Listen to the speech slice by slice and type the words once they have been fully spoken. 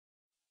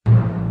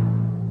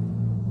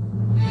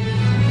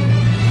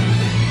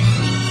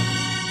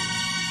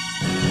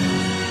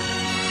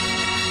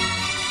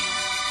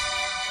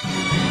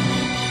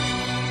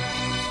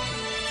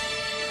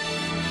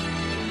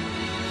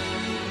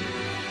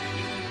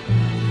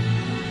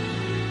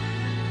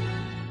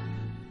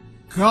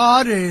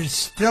God is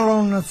still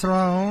on the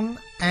throne,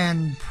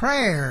 and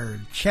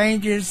prayer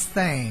changes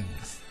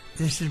things.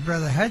 This is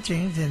Brother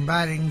Hutchings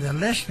inviting the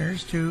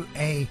listeners to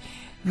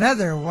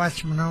another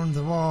Watchman on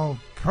the Wall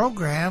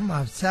program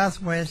of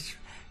Southwest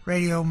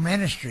Radio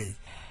Ministries.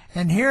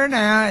 And here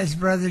now is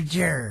Brother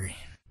Jerry.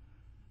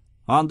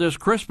 On this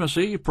Christmas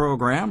Eve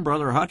program,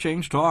 Brother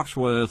Hutchings talks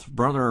with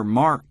Brother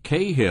Mark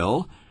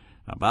Cahill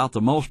about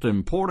the most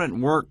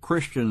important work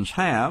Christians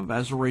have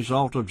as a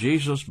result of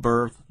Jesus'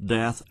 birth,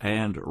 death,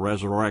 and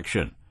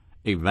resurrection,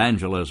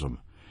 evangelism.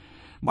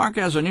 Mark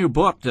has a new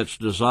book that's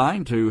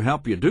designed to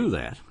help you do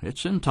that.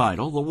 It's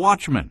entitled The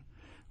Watchman,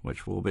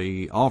 which we'll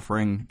be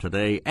offering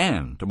today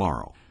and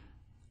tomorrow.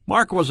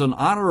 Mark was an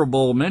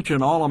honorable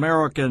mention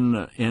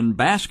All-American in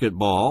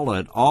basketball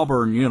at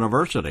Auburn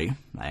University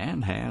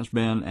and has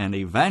been an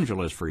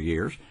evangelist for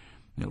years.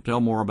 He'll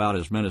tell more about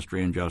his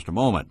ministry in just a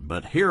moment.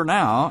 But here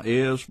now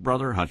is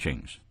Brother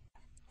Hutchings.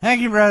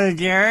 Thank you, Brother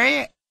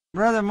Jerry.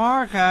 Brother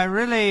Mark, I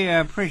really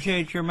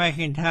appreciate your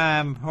making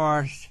time for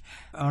us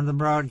on the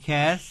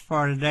broadcast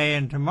for today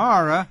and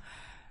tomorrow.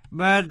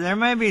 But there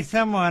may be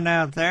someone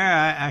out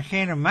there, I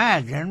can't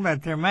imagine,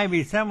 but there may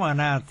be someone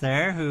out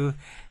there who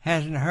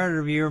hasn't heard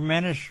of your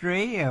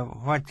ministry,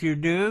 of what you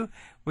do.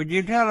 Would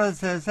you tell us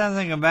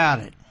something about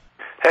it?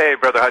 Hey,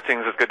 Brother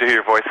Hutchings, it's good to hear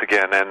your voice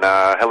again. And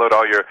hello to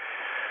all your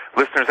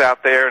listeners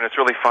out there. And it's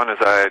really fun as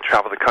I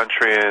travel the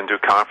country and do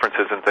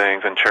conferences and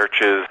things and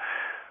churches.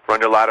 Run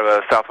to a lot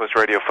of Southwest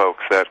Radio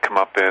folks that come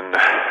up and,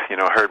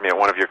 heard me at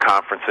one of your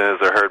conferences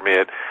or heard me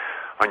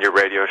on your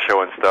radio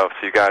show and stuff.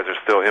 So you guys are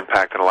still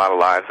impacting a lot of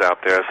lives out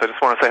there. So I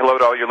just want to say hello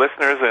to all your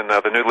listeners and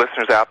the new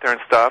listeners out there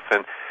and stuff.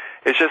 And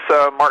it's just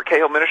Mark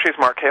Cahill Ministries,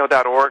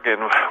 markcahill.org.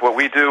 And what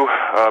we do,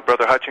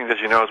 Brother Hutchings,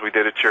 as you know, as we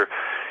did at your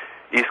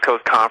East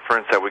Coast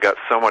conference that we got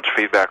so much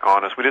feedback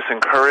on, is we just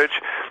encourage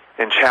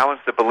and challenge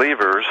the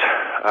believers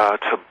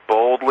to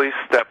boldly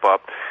step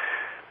up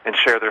and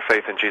share their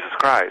faith in Jesus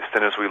Christ.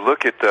 And as we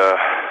look at the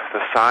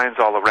signs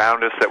all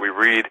around us that we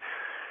read,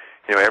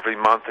 every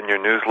month in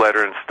your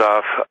newsletter and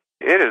stuff,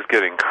 it is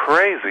getting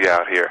crazy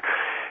out here.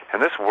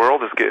 And this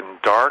world is getting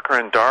darker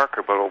and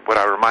darker. But what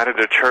I reminded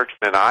the church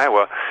in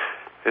Iowa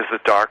is the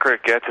darker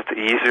it gets, it's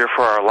easier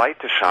for our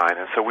light to shine.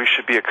 And so we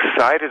should be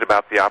excited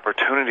about the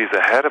opportunities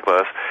ahead of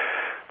us,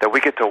 that we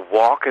get to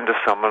walk into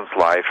someone's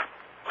life,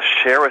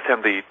 share with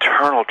them the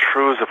eternal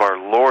truths of our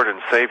Lord and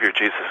Savior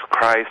Jesus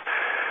Christ,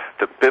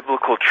 the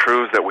biblical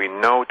truths that we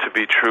know to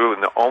be true,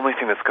 and the only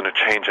thing that's going to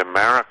change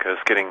America is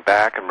getting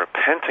back and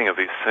repenting of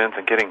these sins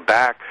and getting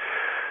back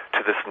to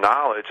this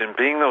knowledge and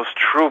being those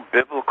true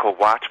biblical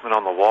watchmen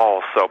on the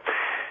wall. So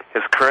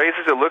as crazy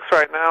as it looks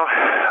right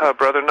now,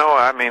 Brother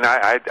Noah,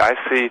 I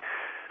see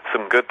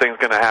some good things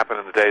going to happen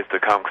in the days to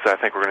come, because I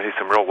think we're going to see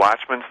some real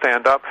watchmen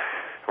stand up,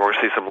 and we're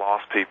going to see some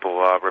lost people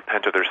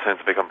repent of their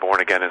sins and become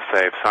born again and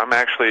saved. So I'm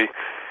actually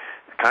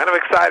kind of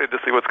excited to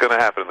see what's going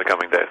to happen in the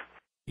coming days.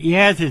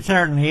 Yes, it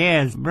certainly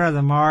is,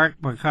 Brother Mark,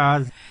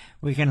 because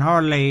we can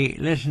hardly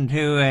listen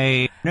to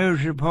a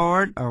news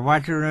report or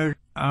watch a news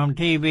on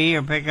TV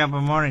or pick up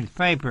a morning's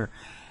paper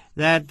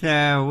that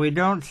we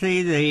don't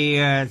see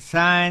the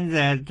signs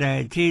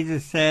that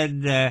Jesus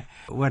said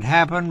would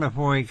happen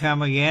before he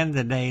come again,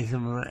 the days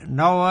of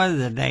Noah,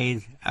 the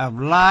days of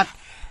Lot,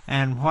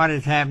 and what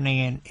is happening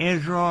in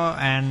Israel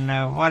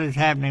and what is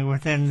happening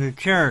within the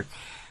church.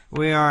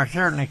 We are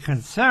certainly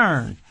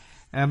concerned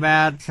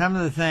about some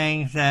of the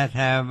things that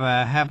have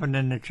happened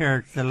in the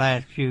church the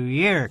last few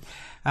years.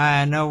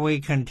 I know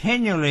we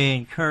continually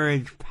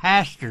encourage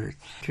pastors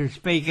to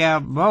speak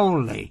out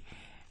boldly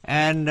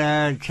and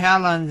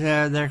challenge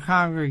their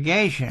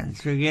congregations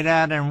to get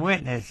out and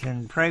witness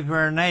and pray for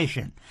our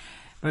nation.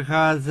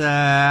 Because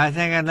I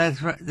think unless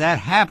that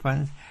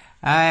happens,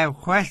 I have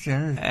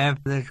questions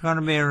if there's going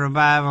to be a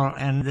revival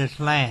in this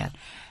land.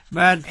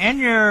 But in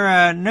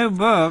your new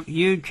book,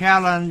 you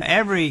challenge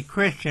every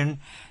Christian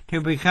to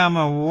become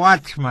a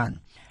watchman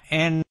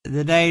in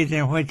the days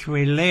in which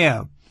we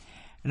live.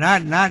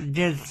 Not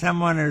just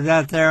someone who's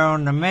out there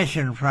on the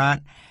mission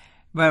front,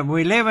 but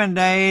we live in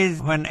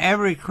days when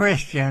every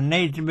Christian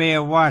needs to be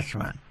a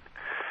watchman.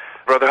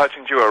 Brother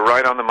Hutchings, you are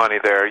right on the money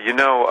there.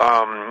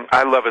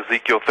 I love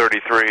Ezekiel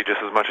 33 just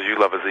as much as you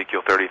love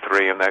Ezekiel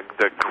 33, and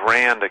the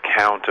grand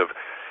account of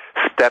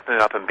stepping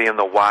up and being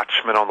the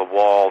watchman on the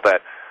wall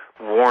that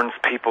warns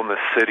people in the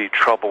city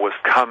trouble was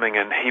coming,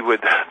 and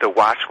the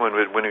watchman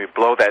would, when he would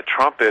blow that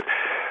trumpet,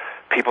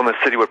 people in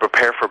the city would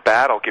prepare for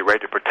battle, get ready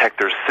to protect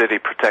their city,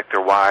 protect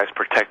their wives,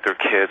 protect their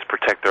kids,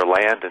 protect their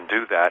land, and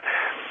do that.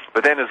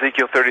 But then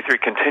Ezekiel 33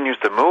 continues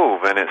to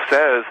move, and it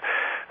says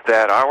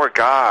that our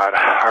God,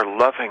 our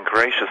loving,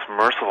 gracious,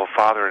 merciful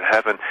Father in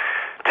heaven,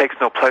 takes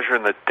no pleasure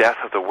in the death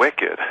of the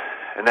wicked.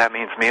 And that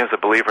means me as a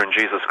believer in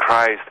Jesus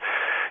Christ,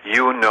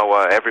 you,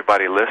 Noah,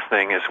 everybody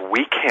listening, is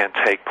we can't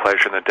take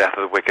pleasure in the death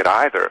of the wicked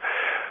either.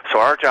 So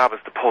our job is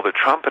to pull the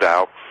trumpet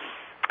out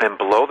and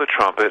blow the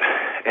trumpet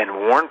and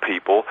warn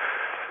people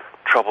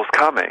trouble's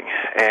coming.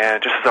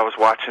 And just as I was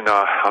watching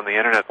on the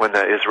internet when the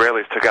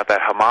Israelis took out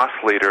that Hamas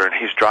leader, and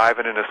he's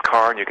driving in his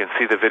car, and you can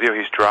see the video,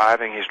 he's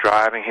driving, he's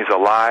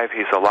alive,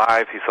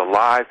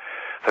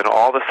 then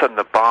all of a sudden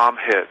the bomb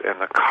hit and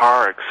the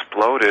car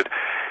exploded,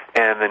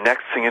 and the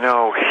next thing you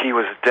know, he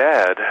was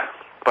dead,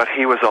 but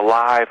he was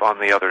alive on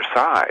the other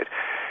side.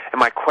 And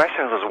my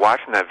question as I was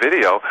watching that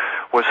video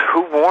was,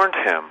 who warned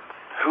him?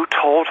 Who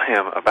told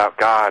him about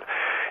God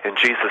and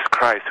Jesus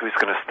Christ, who he's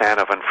going to stand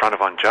up in front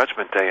of on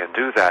Judgment Day and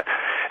do that?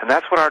 And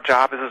that's what our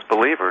job is as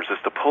believers, is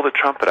to pull the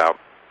trumpet out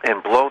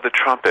and blow the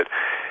trumpet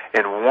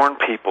and warn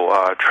people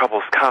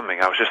trouble's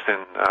coming. I was just in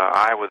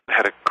Iowa and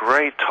had a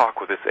great talk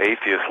with this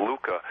atheist,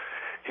 Luca.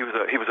 He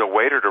was a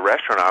waiter at a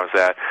restaurant I was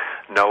at,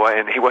 Noah,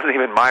 and he wasn't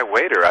even my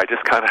waiter. I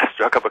just kind of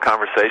struck up a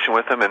conversation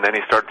with him, and then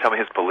he started telling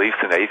me his beliefs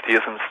in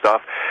atheism and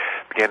stuff.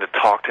 Began to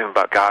talk to him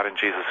about God and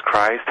Jesus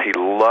Christ. He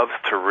loves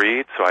to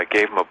read, so I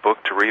gave him a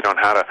book to read on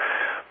how to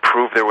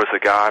prove there was a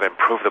God and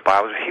prove the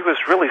Bible. He was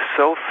really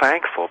so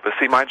thankful. But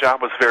see, my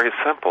job was very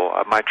simple.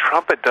 My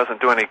trumpet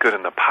doesn't do any good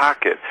in the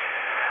pocket.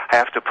 I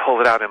have to pull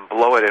it out and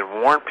blow it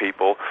and warn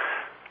people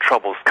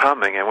trouble's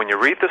coming. And when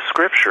you read the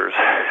Scriptures,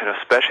 and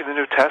especially the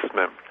New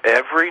Testament,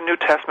 every New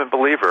Testament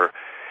believer,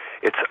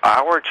 it's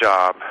our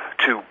job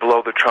to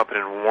blow the trumpet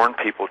and warn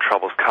people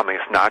trouble's coming.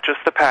 It's not just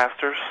the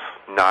pastors,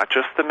 not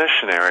just the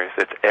missionaries.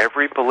 It's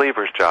every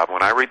believer's job.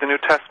 When I read the New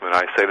Testament,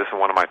 I say this in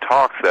one of my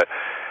talks, that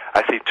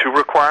I see two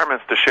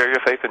requirements to share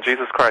your faith in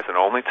Jesus Christ, and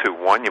only two.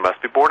 One, you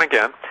must be born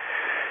again,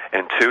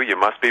 and two, you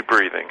must be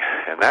breathing.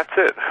 And that's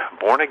it,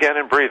 born again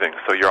and breathing.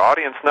 So your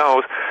audience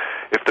knows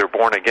if they're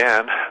born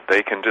again,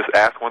 they can just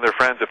ask one of their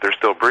friends if they're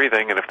still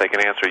breathing, and if they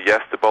can answer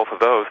yes to both of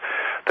those,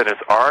 then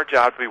it's our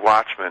job to be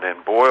watchmen.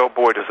 And boy, oh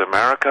boy, does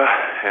America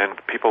and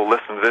people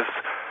listen to this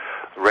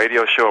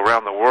radio show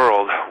around the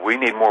world, we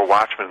need more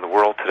watchmen in the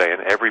world today,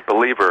 and every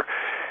believer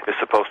is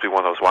supposed to be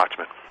one of those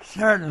watchmen.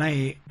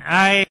 Certainly.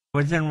 I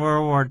was in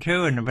World War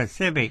II in the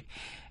Pacific,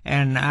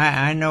 and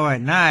I know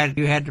at night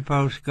you had to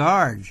post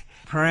guards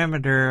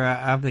perimeter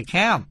of the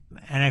camp,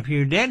 and if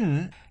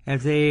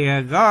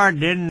the guard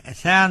didn't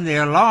sound the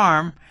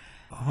alarm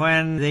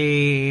when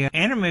the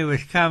enemy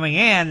was coming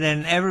in,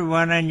 then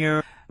everyone in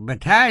your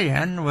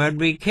battalion would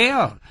be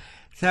killed.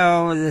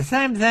 So the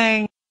same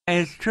thing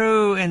is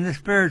true in the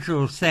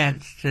spiritual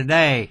sense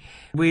today.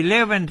 We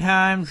live in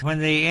times when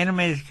the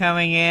enemy is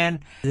coming in.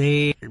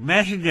 The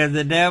message of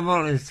the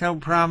devil is so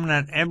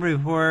prominent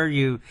everywhere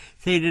you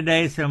see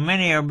today. So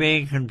many are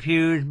being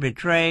confused,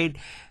 betrayed,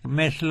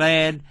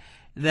 misled,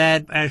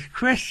 that as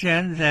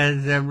Christians,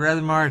 as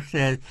Brother Mark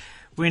says,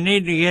 we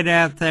need to get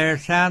out there,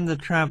 sound the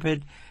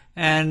trumpet,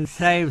 and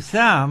save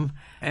some,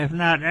 if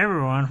not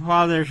everyone,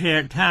 while there's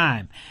yet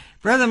time.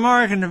 Brother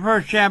Mark, in the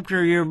first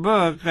chapter of your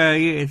book,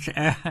 it's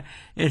an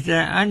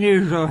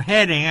unusual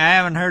heading. I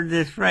haven't heard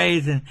this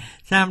phrase in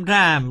some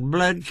time,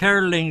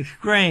 blood-curdling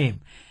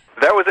scream.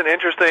 That was an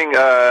interesting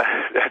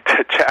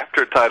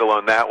chapter title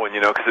on that one,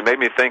 because it made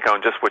me think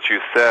on just what you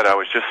said. I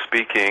was just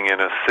speaking in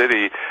a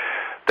city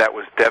that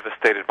was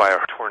devastated by a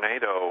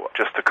tornado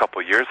just a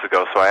couple years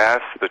ago. So I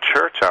asked the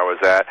church I was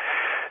at,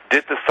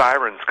 did the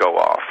sirens go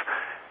off?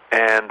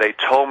 And they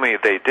told me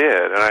they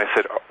did. And I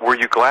said, were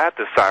you glad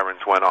the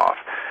sirens went off?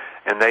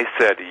 And they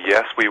said,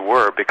 yes, we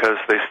were, because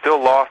they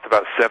still lost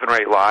about 7 or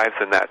 8 lives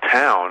in that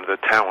town. The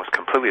town was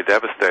completely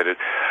devastated.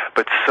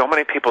 But so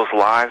many people's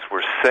lives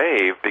were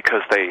saved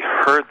because they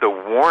heard the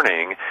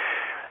warning.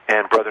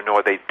 And, Brother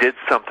Noah, they did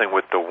something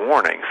with the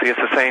warning. See, it's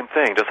the same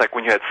thing. Just like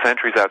when you had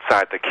sentries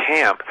outside the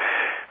camp,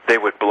 they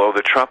would blow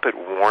the trumpet,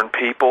 warn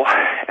people,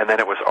 and then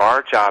it was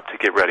our job to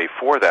get ready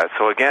for that.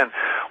 So, again,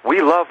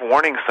 we love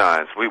warning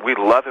signs. We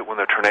love it when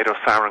the tornado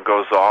siren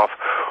goes off,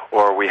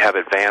 or we have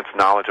advanced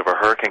knowledge of a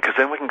hurricane, because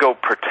then we can go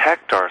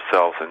protect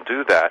ourselves and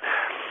do that.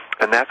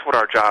 And that's what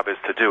our job is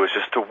to do, is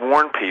just to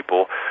warn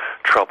people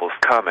trouble's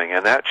coming.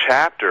 And that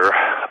chapter,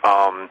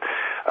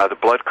 the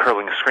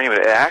blood-curdling scream,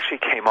 it actually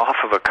came off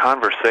of a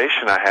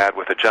conversation I had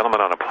with a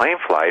gentleman on a plane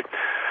flight.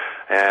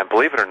 And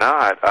believe it or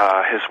not,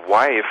 his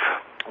wife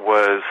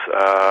was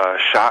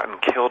shot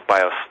and killed by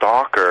a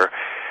stalker,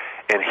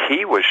 and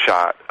he was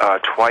shot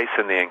twice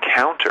in the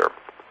encounter.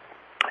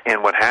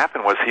 And what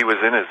happened was he was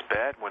in his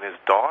bed when his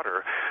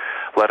daughter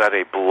let out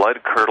a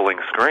blood-curdling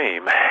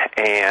scream,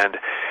 and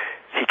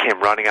he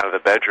came running out of the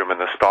bedroom, and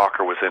the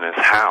stalker was in his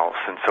house.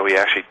 And so he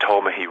actually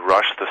told me he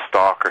rushed the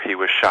stalker. He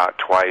was shot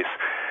twice.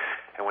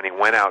 And when he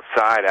went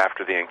outside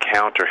after the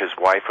encounter, his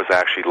wife was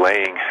actually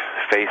laying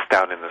face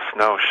down in the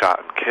snow,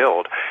 shot and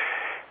killed.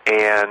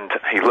 And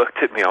he looked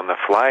at me on the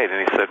flight,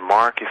 and he said,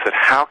 Mark, he said,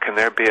 how can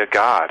there be a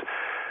God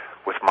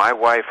with my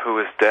wife who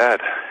is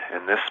dead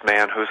and this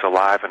man who's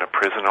alive in a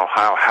prison in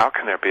Ohio? How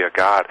can there be a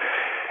God?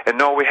 And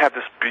no, we had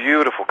this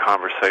beautiful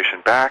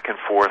conversation back and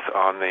forth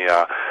on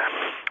the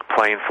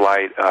plane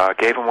flight.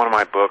 Gave him one of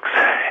my books,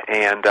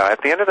 and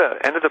at the end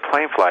of the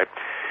plane flight,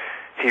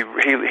 he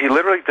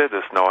literally did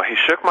this, Noah. He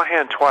shook my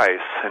hand twice,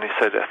 and he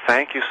said,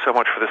 thank you so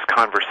much for this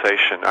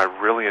conversation. I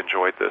really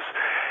enjoyed this.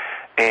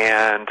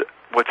 And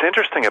what's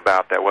interesting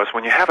about that was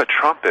when you have a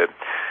trumpet,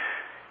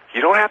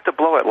 You don't have to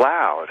blow it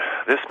loud.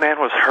 This man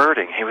was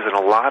hurting. He was in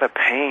a lot of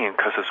pain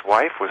because his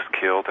wife was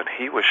killed and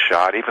he was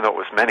shot, even though it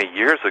was many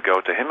years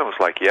ago. To him, it was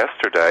like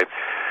yesterday.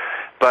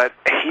 But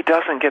he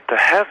doesn't get to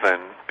heaven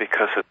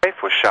because his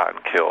wife was shot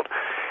and killed.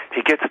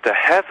 He gets to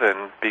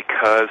heaven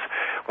because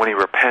when he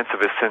repents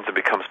of his sins and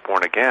becomes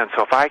born again.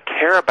 So if I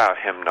care about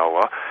him,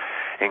 Noah,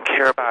 and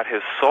care about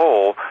his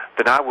soul,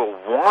 then I will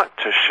want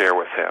to share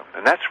with him.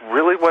 And that's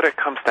really what it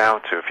comes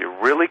down to. If you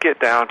really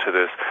get down to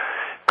this,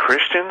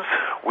 Christians,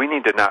 we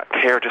need to not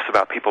care just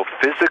about people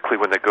physically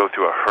when they go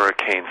through a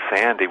Hurricane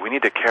Sandy. We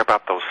need to care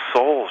about those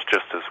souls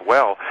just as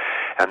well.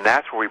 And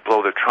that's where we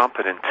blow the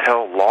trumpet and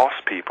tell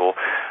lost people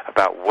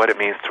about what it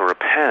means to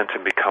repent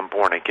and become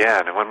born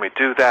again. And when we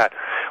do that,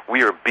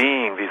 we are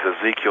being these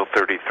Ezekiel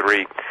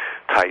 33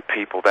 type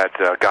people that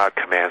God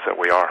commands that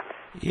we are.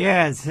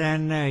 Yes,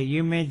 and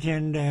you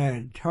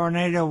mentioned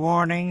tornado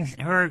warnings,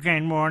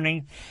 hurricane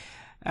warnings.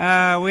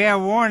 We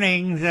have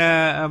warnings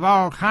of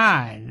all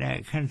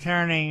kinds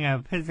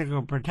concerning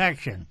physical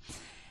protection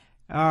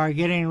or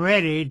getting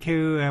ready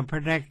to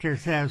protect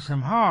yourselves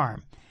from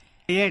harm.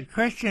 Yet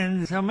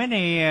Christians, so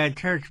many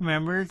church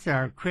members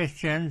or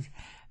Christians,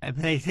 if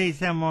they see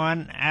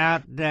someone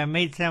out,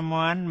 meet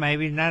someone,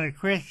 maybe not a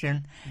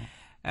Christian,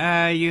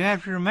 you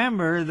have to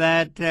remember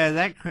that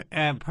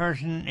that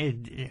person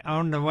is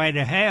on the way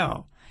to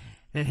hell,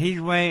 that he's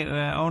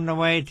on the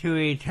way to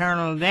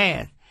eternal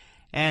death.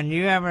 And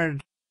you have an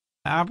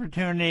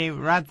opportunity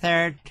right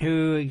there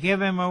to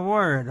give him a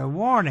word, a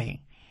warning,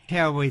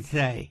 shall we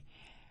say.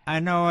 I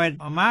know at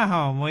my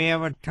home we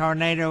have a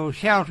tornado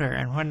shelter,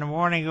 and when the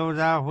warning goes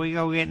off, we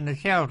go get in the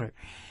shelter.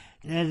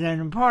 There's an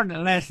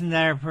important lesson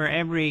there for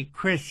every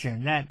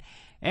Christian, that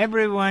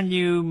everyone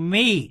you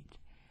meet,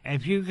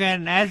 if you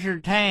can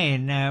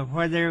ascertain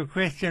whether they're a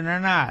Christian or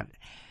not,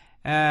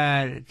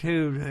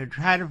 to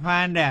try to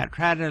find out,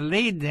 try to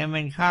lead them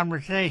in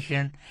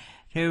conversation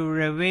to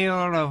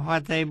reveal of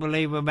what they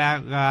believe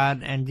about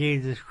God and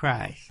Jesus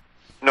Christ.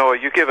 Noah,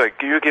 you give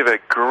a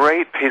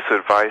great piece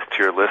of advice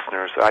to your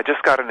listeners. I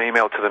just got an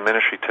email to the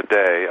ministry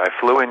today. I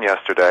flew in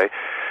yesterday,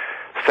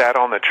 sat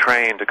on the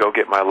train to go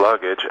get my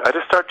luggage. I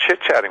just started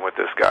chit-chatting with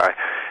this guy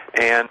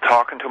and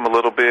talking to him a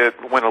little bit,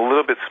 went a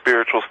little bit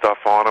spiritual stuff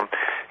on him,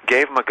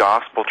 gave him a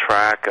gospel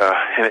track,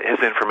 his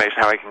information,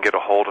 how he can get a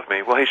hold of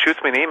me. Well, he shoots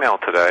me an email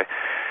today.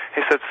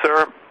 He said,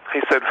 "Sir,"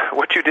 he said,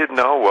 "what you didn't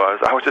know was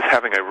I was just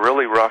having a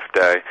really rough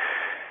day."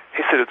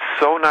 He said, "It's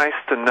so nice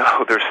to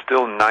know there's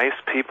still nice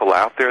people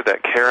out there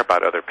that care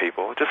about other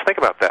people." Just think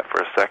about that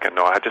for a second.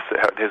 No, I just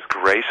his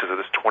gracious of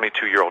this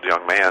 22-year-old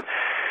young man.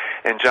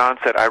 And John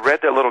said, "I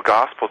read that little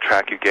gospel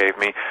track you gave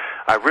me.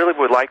 I really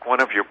would like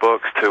one of your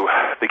books to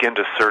begin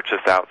to search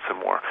this out some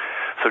more."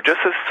 So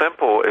just as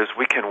simple as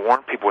we can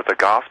warn people with a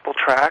gospel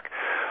track,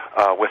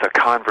 with a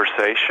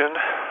conversation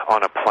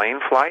on a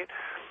plane flight.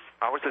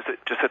 I was just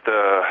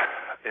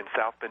in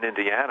South Bend,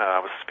 Indiana. I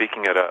was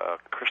speaking at a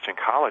Christian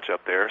college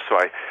up there, so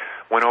I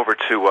went over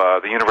to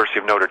the University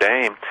of Notre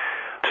Dame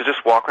to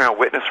just walk around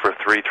witness for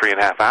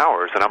 3.5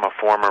 hours. And I'm a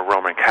former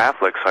Roman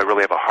Catholic, so I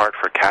really have a heart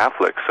for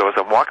Catholics. So as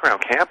I'm walking around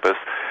campus,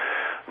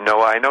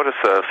 I noticed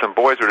some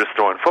boys were just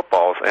throwing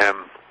footballs, and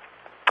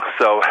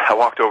so I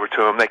walked over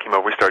to them. They came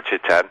over, we started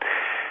chit-chatting,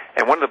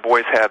 and one of the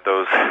boys had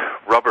those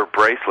rubber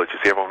bracelets. You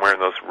see everyone wearing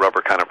those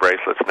rubber kind of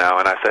bracelets now,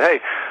 and I said,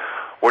 "Hey,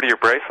 what are your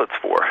bracelets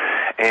for?"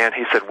 And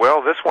he said,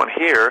 "Well, this one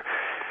here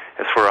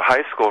is for a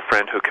high school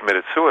friend who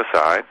committed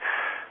suicide.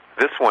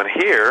 This one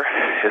here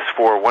is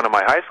for one of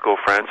my high school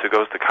friends who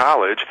goes to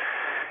college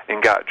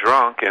and got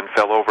drunk and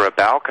fell over a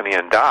balcony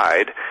and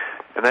died.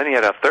 And then he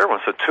had a third one."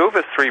 So 2 of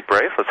his 3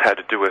 bracelets had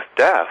to do with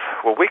death.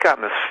 Well, we got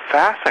in this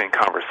fascinating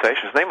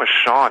conversation. His name was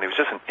Sean. He was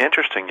just an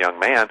interesting young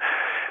man.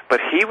 But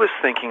he was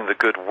thinking the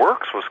good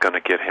works was going to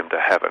get him to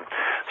heaven.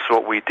 So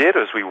what we did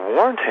is we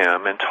warned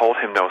him and told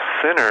him no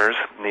sinners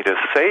need a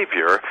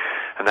Savior,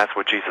 and that's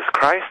what Jesus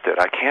Christ did.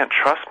 I can't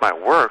trust my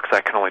works.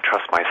 I can only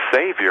trust my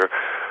Savior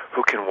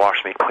who can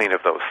wash me clean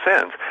of those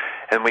sins.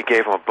 And we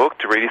gave him a book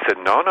to read. He said,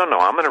 no,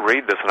 I'm going to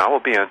read this and I will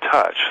be in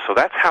touch. So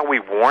that's how we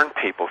warn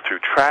people, through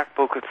tract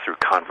booklets, through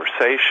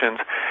conversations,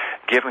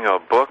 giving them a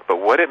book. But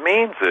what it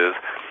means is,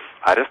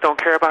 I just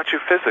don't care about you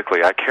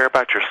physically. I care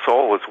about your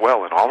soul as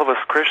well. And all of us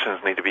Christians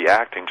need to be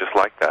acting just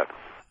like that.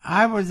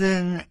 I was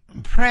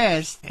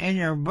impressed in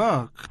your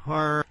book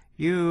where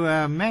you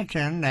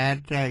mentioned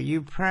that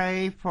you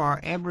pray for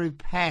every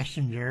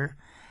passenger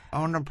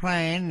on the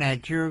plane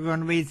that you're going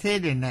to be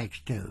sitting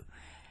next to.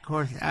 Of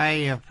course,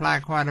 I fly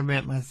quite a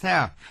bit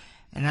myself,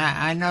 and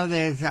I know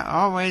there's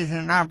always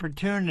an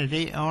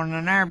opportunity on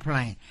an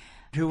airplane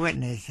to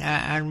witness.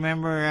 I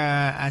remember,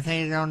 I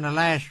think it was on the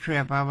last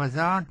trip I was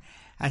on,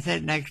 I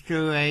sat next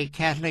to a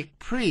Catholic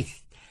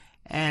priest,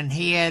 and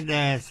he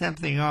had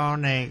something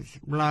on that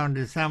belonged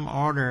to some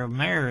order of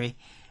Mary.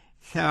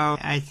 So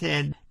I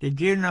said, "Did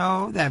you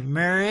know that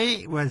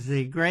Mary was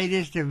the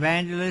greatest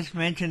evangelist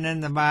mentioned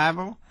in the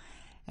Bible?"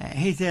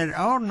 He said,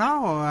 "Oh,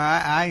 no,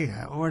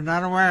 I was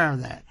not aware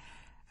of that."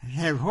 I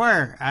said,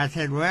 "Where?" I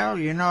said, "Well,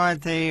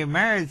 at the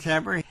marriage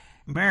supper,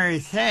 Mary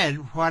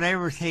said,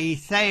 whatever he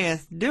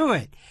saith, do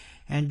it."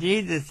 And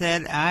Jesus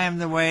said, I am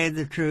the way,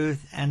 the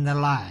truth, and the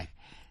life.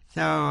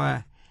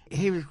 So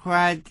he was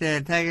quite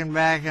taken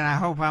back, and I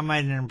hope I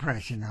made an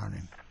impression on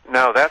him.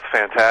 No, that's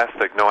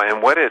fantastic. No,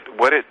 and what it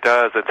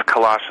does, it's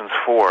Colossians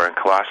 4, and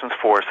Colossians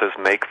 4 says,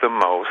 make the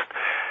most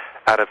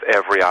out of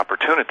every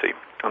opportunity.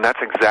 And that's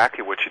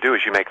exactly what you do,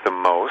 is you make the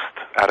most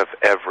out of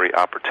every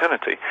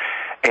opportunity.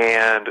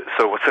 And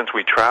so since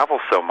we travel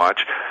so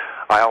much,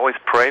 I always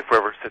pray for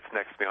whoever sits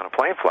next to me on a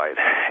plane flight.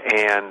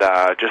 And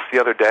just the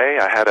other day,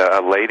 I had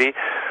a lady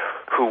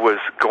who was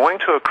going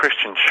to a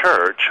Christian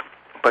church,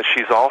 but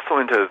she's also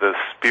into the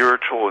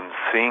spiritual and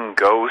seeing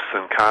ghosts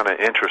and kind of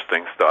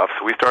interesting stuff.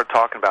 So we started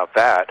talking about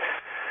that.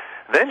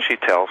 Then she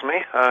tells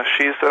me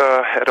she's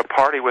at a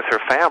party with her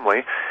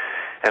family,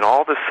 and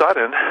all of a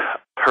sudden,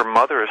 her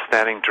mother is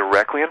standing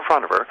directly in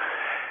front of her,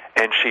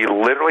 and she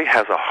literally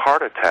has a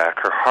heart attack.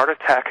 Her heart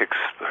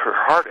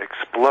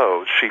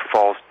explodes. She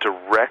falls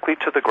directly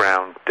to the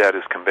ground, dead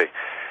as can be.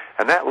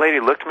 And that lady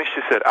looked at me.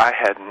 She said, I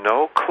had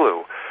no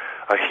clue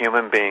a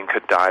human being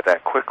could die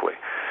that quickly.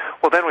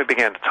 Well, then we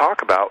began to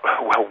talk about,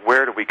 well,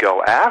 where do we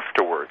go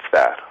afterwards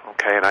that?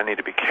 Okay, and I need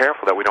to be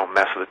careful that we don't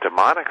mess with the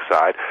demonic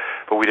side,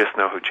 but we just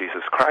know who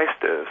Jesus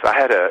Christ is. I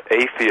had an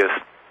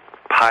atheist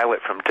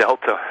pilot from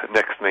Delta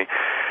next to me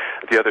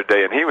the other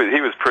day, and he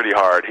was pretty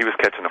hard. He was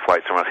catching a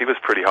flight somewhere else. He was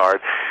pretty hard.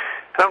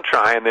 And I'm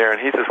trying there,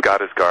 and he's just got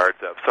his guards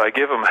up. So I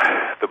give him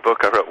the book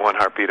I wrote, One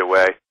Heartbeat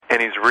Away,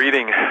 and he's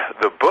reading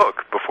the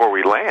book before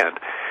we land.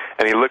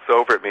 And he looks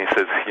over at me and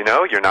says,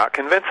 you're not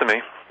convincing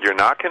me. You're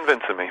not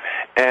convincing me.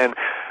 And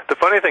the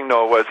funny thing,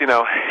 Noah, was,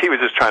 he was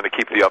just trying to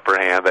keep the upper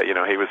hand, that,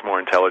 he was more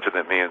intelligent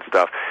than me and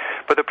stuff.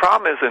 But the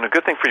problem is, and a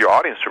good thing for your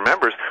audience to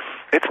remember, is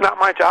it's not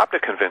my job to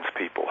convince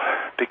people,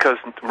 because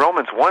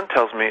Romans 1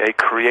 tells me a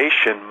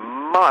creation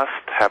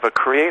must have a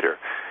creator.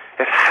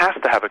 It has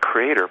to have a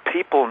creator.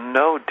 People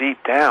know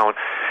deep down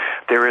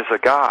there is a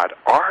God.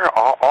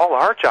 All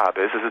our job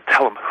is to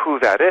tell them who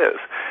that is.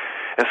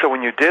 And so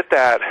when you did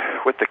that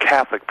with the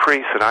Catholic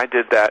priest, and I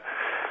did that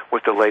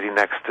with the lady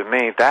next to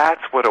me,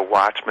 that's what a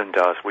watchman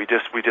does. We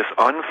just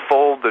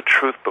unfold the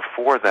truth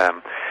before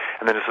them,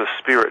 and then as the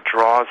Spirit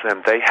draws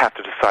them, they have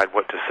to decide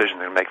what decision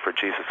they make for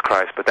Jesus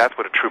Christ. But that's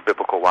what a true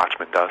biblical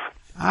watchman does.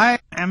 I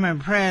am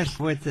impressed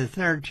with the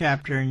third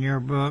chapter in your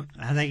book.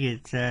 I think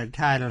it's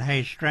titled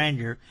Hey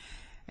Stranger,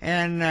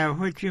 and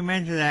which you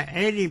mentioned that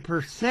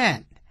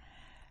 80%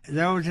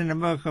 those in the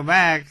book of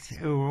Acts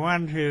who were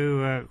won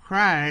to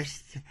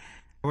Christ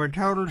were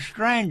total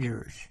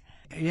strangers.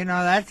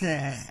 That's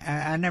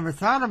I never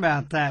thought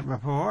about that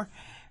before,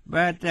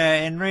 but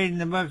in reading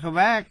the book of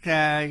Acts,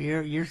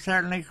 you're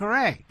certainly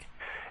correct.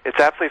 It's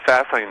absolutely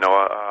fascinating,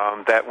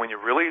 Noah, that when you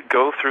really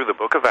go through the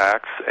book of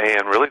Acts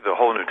and really the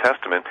whole New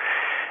Testament,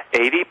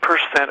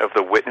 80% of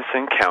the witness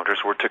encounters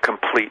were to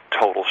complete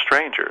total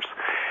strangers.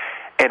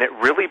 And it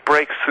really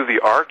breaks through the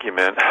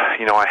argument,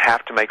 I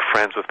have to make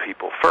friends with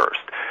people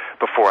first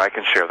before I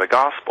can share the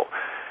gospel.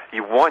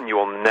 You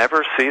will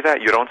never see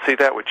that. You don't see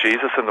that with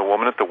Jesus and the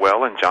woman at the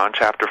well in John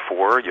chapter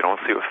 4. You don't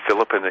see it with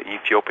Philip and the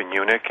Ethiopian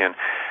eunuch in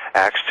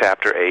Acts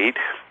chapter 8,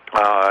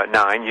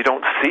 9. You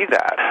don't see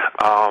that.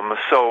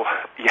 So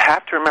you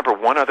have to remember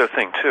one other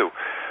thing, too.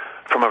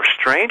 From a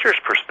stranger's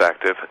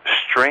perspective,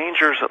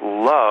 strangers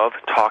love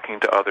talking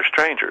to other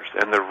strangers.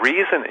 And the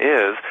reason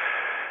is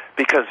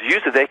because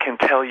usually they can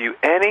tell you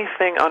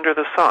anything under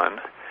the sun,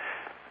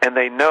 and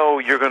they know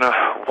you're going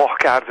to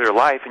walk out of their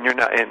life, and you're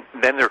not, and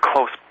then their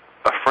close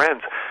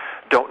friends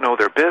don't know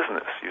their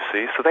business, you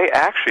see. So they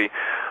actually,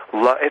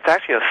 it's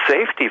actually a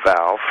safety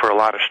valve for a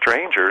lot of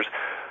strangers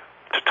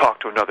to talk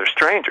to another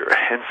stranger.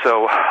 And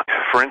so,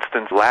 for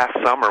instance, last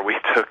summer we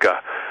took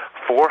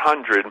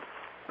 400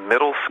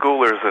 middle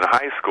schoolers and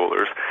high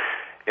schoolers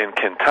in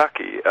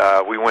Kentucky.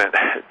 We went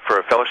for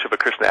a Fellowship of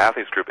Christian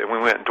Athletes group, and we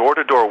went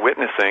door-to-door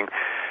witnessing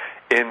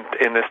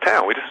in this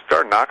town. We just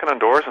started knocking on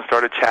doors and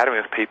started chatting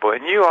with people.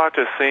 And you ought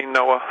to have seen,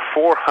 Noah,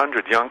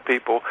 400 young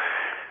people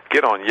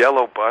get on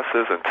yellow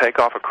buses and take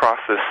off across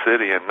this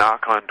city and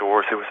knock on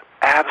doors. It was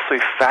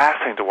absolutely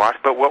fascinating to watch.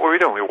 But what were we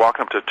doing? We were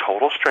walking up to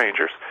total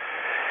strangers,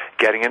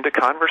 getting into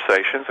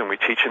conversations, and we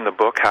teach in the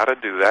book how to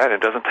do that.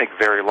 It doesn't take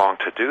very long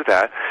to do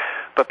that.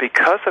 But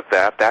because of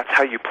that, that's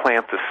how you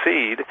plant the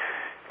seed,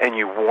 and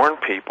you warn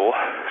people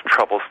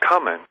trouble's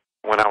coming.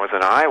 When I was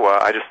in Iowa,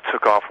 I just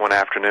took off one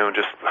afternoon,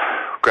 just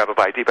grab a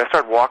bite to eat. I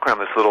started walking around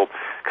this little,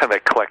 kind of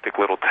eclectic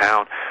little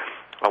town.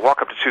 I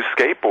walk up to two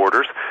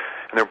skateboarders,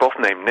 and they're both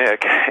named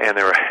Nick, and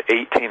they were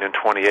 18 and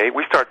 28.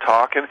 We start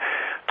talking.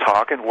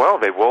 Well,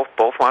 they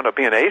both wound up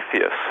being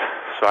atheists.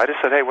 So I just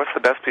said, hey, what's the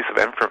best piece of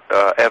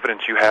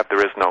evidence you have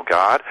there is no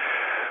God?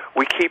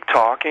 We keep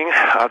talking.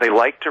 They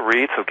like to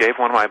read, so gave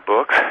one of my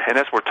books. And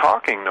as we're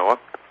talking, Noah,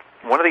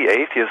 one of the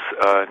atheists,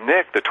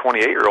 Nick, the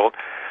 28-year-old,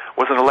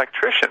 was an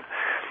electrician.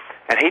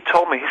 And he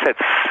told me, he said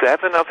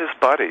 7 of his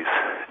buddies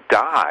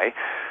die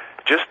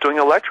just doing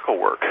electrical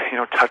work,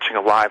 touching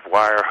a live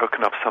wire,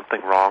 hooking up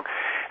something wrong.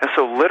 And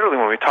so literally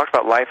when we talked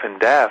about life and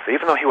death,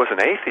 even though he was an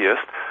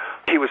atheist,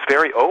 he was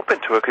very open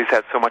to it because he's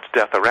had so much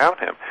death around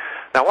him.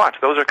 Now watch,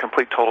 those are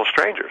complete total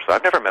strangers.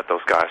 I've never met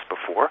those guys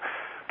before.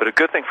 But a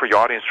good thing for your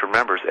audience to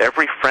remember is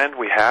every friend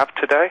we have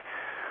today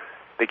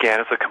began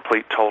as a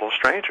complete, total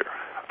stranger.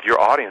 Your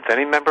audience,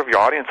 any member of your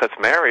audience that's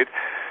married,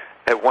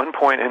 at one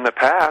point in the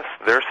past,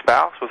 their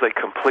spouse was a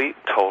complete,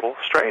 total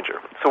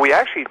stranger. So we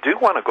actually do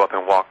want to go up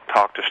and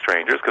talk to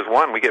strangers because,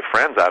 one, we get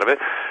friends out of it.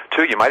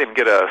 Two, you might even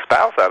get a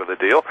spouse out of the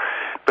deal.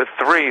 But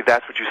three,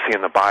 that's what you see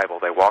in the Bible.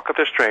 They walk up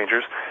to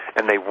strangers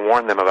and they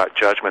warn them about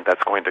judgment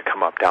that's going to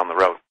come up down the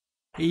road.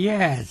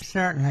 Yes,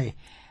 certainly.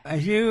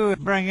 As you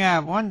bring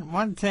up,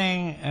 one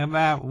thing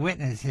about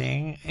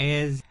witnessing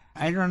is,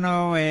 I don't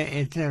know,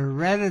 it's a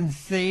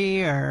reticence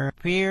or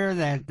fear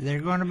that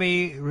they're going to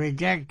be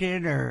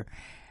rejected, or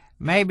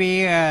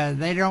maybe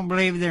they don't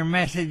believe their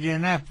message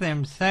enough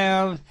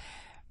themselves.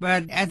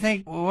 But I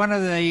think one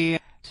of the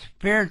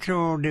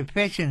spiritual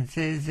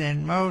deficiencies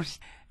in most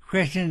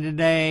Christian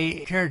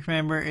today church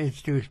member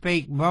is to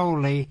speak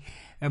boldly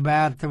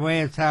about the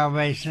way of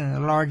salvation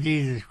of the Lord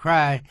Jesus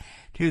Christ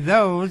to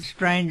those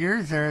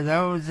strangers or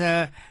those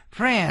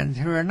friends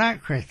who are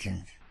not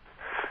Christians.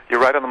 You're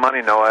right on the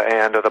money, Noah,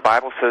 and the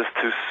Bible says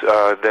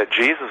that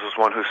Jesus was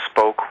one who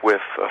spoke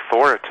with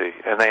authority,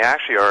 and they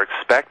actually are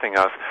expecting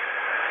us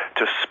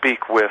to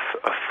speak with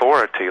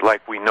authority,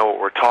 like we know what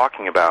we're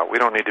talking about. We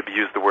don't need to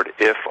use the word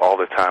if all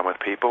the time with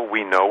people.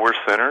 We know we're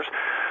sinners.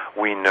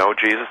 We know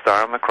Jesus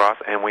died on the cross,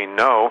 and we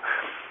know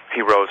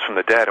He rose from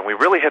the dead. And we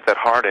really hit that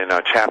hard in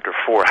chapter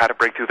 4, how to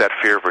break through that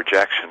fear of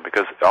rejection,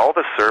 because all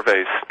the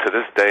surveys to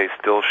this day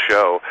still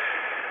show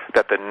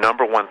that the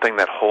number one thing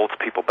that holds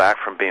people back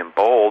from being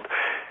bold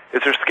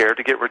is they're scared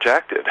to get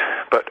rejected.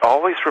 But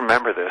always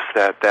remember this,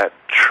 that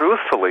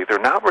truthfully, they're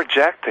not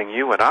rejecting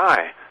you and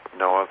I,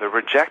 Noah. They're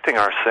rejecting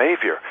our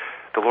Savior,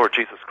 the Lord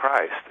Jesus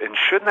Christ. And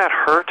shouldn't that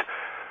hurt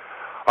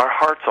our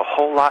hearts a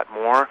whole lot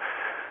more,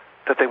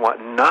 that they want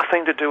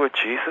nothing to do with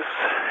Jesus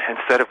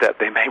instead of that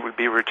they may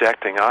be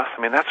rejecting us?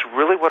 I mean, that's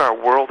really what our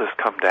world has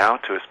come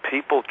down to, is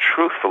people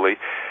truthfully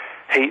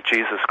hate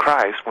Jesus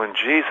Christ when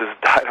Jesus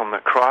died on the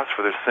cross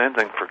for their sins,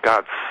 and for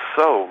God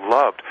so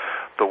loved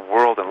the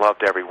world and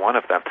loved every one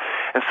of them.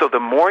 And so the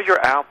more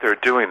you're out there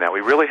doing that,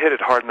 we really hit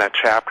it hard in that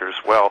chapter as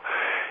well,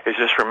 is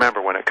just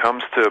remember, when it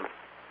comes to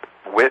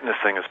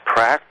witnessing, is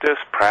practice,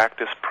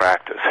 practice,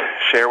 practice.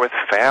 Share with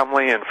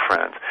family and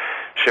friends.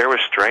 Share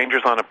with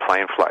strangers on a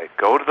plane flight.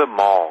 Go to the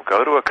mall.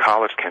 Go to a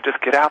college camp.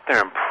 Just get out there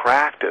and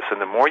practice.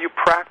 And the more you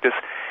practice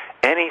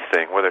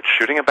anything, whether it's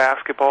shooting a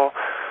basketball.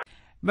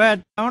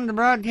 But on the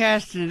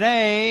broadcast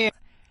today,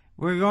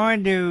 we're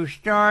going to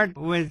start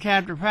with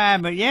chapter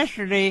 5. But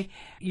yesterday,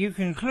 you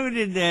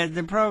concluded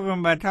the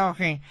program by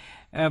talking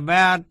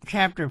about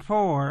chapter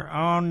 4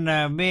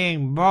 on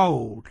being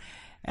bold.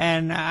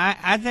 And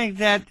I think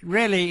that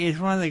really is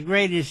one of the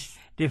greatest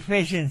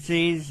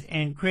deficiencies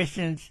in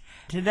Christians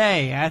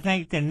today. I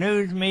think the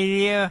news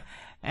media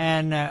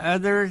and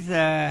others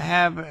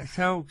have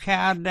so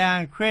cowed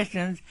down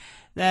Christians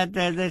that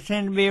they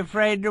seem to be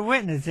afraid to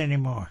witness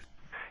anymore.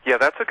 Yeah,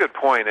 that's a good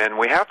point. And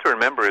we have to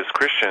remember as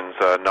Christians,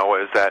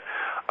 Noah, is that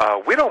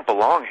we don't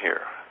belong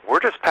here. We're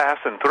just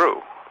passing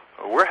through.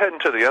 We're heading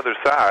to the other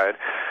side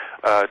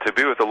to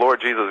be with the Lord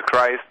Jesus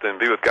Christ and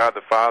be with God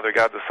the Father,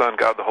 God the Son,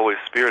 God the Holy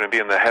Spirit, and be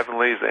in the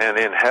heavenlies and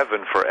in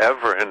heaven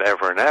forever and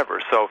ever and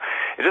ever. So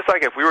it's just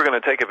like if we were going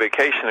to take a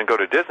vacation and go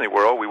to Disney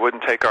World, we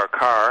wouldn't take our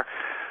car,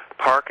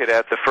 park it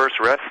at the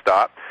first rest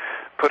stop,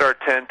 put our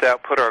tent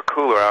out, put our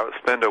cooler out,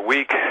 spend a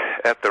week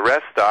at the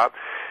rest stop,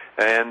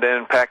 and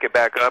then pack it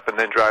back up and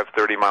then drive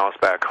 30 miles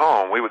back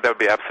home. That would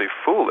be absolutely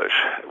foolish.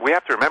 We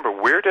have to remember,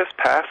 we're just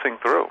passing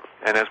through.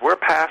 And as we're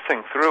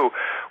passing through,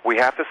 we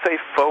have to stay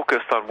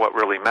focused on what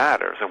really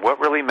matters. And what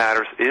really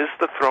matters is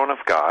the throne of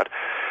God.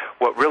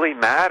 What really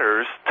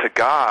matters to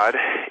God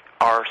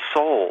are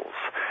souls.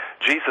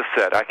 Jesus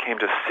said, I came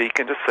to seek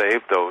and to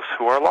save those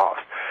who are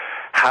lost.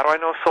 How do I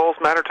know souls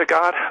matter to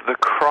God? The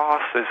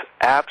cross is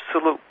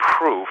absolute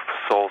proof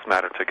souls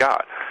matter to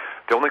God.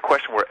 The only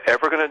question we're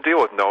ever going to deal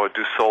with, Noah,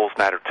 do souls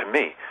matter to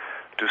me?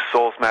 Do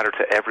souls matter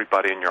to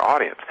everybody in your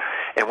audience?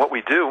 And what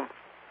we do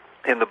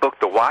in the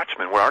book, The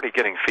Watchman, we're already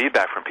getting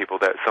feedback from people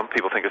that some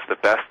people think it's the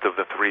best of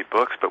the 3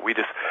 books, but we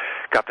just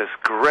got this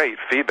great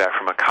feedback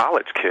from a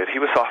college kid. He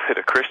was off at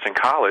a Christian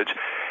college,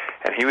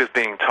 and he was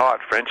being taught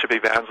friendship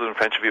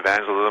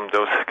evangelism,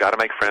 those got to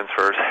make friends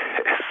first.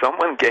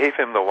 Someone gave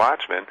him The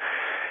Watchman.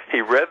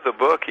 He read the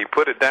book, he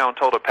put it down,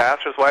 told a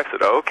pastor's wife,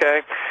 said,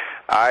 okay,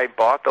 I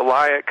bought the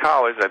lie at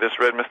college. I just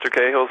read Mr.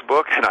 Cahill's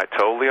book, and I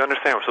totally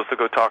understand. We're supposed to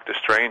go talk to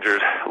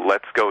strangers.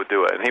 Let's go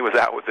do it. And he was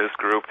out with this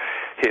group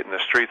hitting the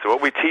streets. So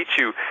what we teach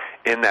you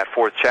in that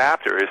 4th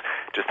chapter is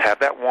just have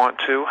that want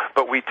to,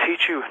 but we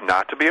teach you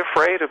not to be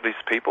afraid of these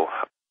people.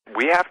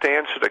 We have to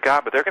answer to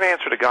God, but they're going to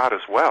answer to God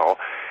as well.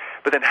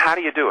 But then how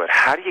do you do it?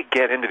 How do you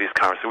get into these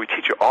conversations? We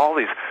teach you all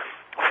these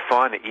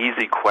fun,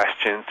 easy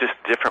questions, just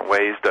different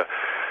ways to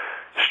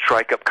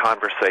strike up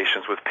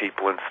conversations with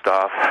people and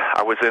stuff.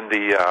 I was in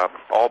the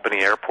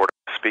Albany airport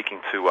speaking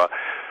to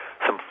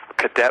some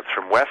cadets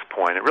from West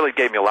Point. It really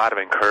gave me a lot of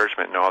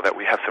encouragement, Noah, that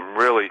we have some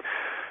really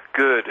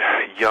good,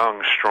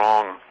 young,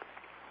 strong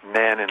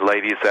men and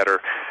ladies that are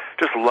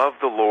just loved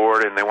the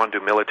Lord, and they wanted to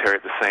do military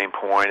at the same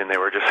point, and they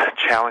were just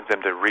challenging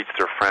them to reach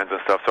their friends and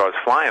stuff. So I was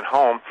flying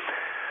home,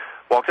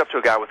 walked up to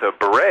a guy with a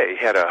beret.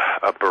 He had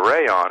a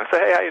beret on. I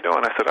said, "Hey, how you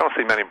doing?" I said, "I don't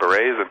see many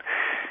berets." And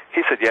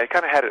he said, "Yeah." He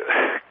kind of had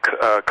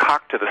it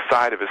cocked to the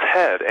side of his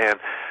head. And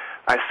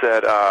I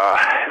said,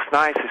 "It's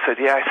nice." He said,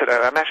 "Yeah." I said,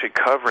 "I'm actually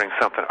covering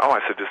something." "Oh," I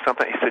said, "Just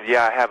something?" He said,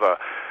 "Yeah, I have a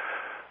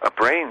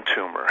brain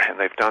tumor, and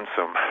they've done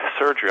some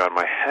surgery on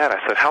my head." I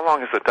said, "How long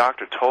has the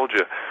doctor told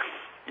you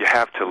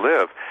have to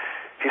live?"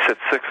 He said,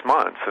 6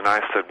 months. And I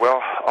said,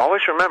 "Well,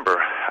 always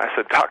remember," I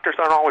said, "doctors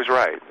aren't always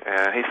right."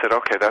 And he said,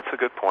 "Okay, that's a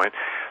good point."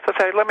 So I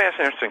said, "Hey, let me ask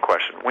you an interesting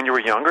question. When you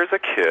were younger as a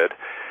kid,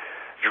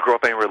 did you grow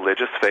up in any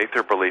religious faith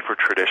or belief or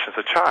tradition as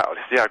a child?"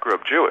 He said, "Yeah, I grew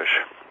up Jewish."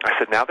 I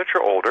said, "Now that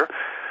you're older,"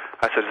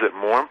 I said, "is it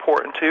more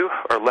important to you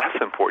or less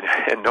important?"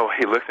 And no,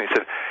 he looked at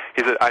me,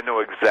 he said, "I know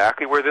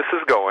exactly where this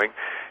is going."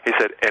 He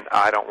said, "And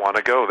I don't want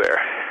to go there."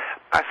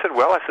 I said,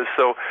 "Well," I said,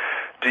 "So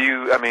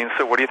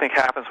so what do you think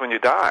happens when you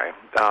die?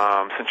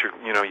 Since you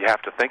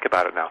have to think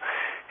about it now."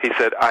 He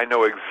said, "I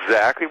know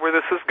exactly where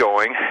this is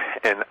going,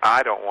 and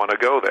I don't want to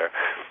go there."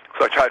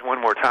 So I tried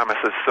one more time.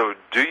 I said, "So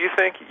do you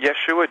think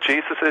Yeshua,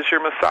 Jesus, is your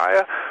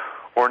Messiah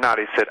or not?"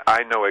 He said,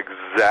 "I know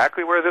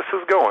exactly where this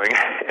is going,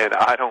 and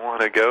I don't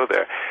want to go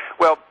there."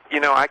 Well,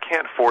 I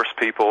can't force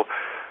people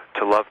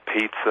to love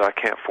pizza. I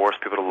can't force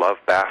people to love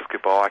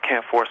basketball. I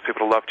can't force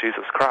people to love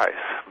Jesus Christ.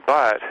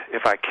 But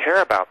if I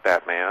care about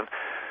that man,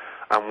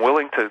 I'm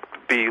willing to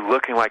be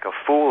looking like a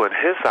fool in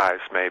his eyes,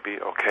 maybe,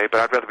 okay,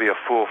 but I'd rather be a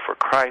fool for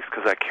Christ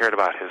because I cared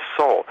about his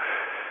soul.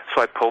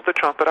 So I pulled the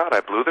trumpet out. I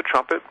blew the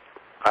trumpet.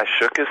 I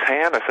shook his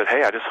hand. I said,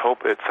 "Hey, I just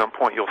hope at some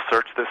point you'll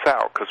search this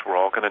out because we're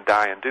all going to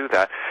die and do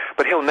that."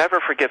 But he'll never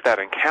forget that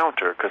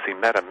encounter because he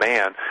met a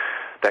man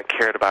that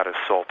cared about his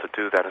soul to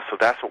do that. And so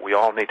that's what we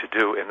all need to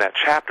do. And that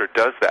chapter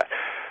does that.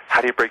 How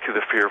do you break through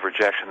the fear of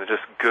rejection? They're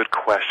just good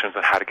questions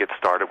on how to get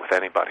started with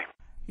anybody.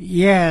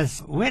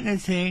 Yes,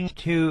 witnessing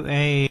to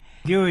a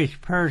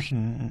Jewish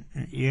person,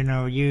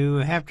 you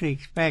have to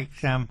expect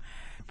some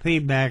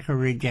feedback or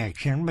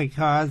rejection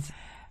because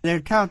they're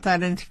taught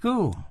that in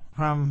school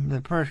from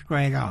the first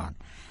grade on.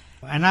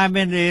 And I've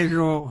been to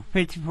Israel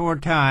 54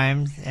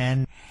 times,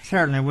 and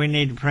certainly we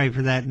need to pray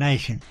for that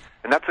nation.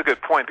 And that's a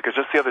good point, because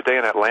just the other day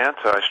in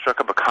Atlanta, I struck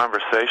up a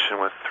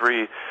conversation with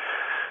 3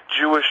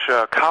 Jewish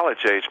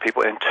college-age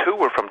people, and 2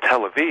 were from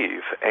Tel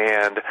Aviv,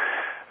 and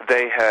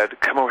they had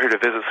come over here to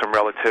visit some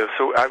relatives.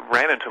 So I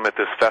ran into them at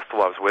this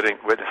festival I was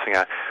witnessing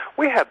at.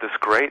 We had this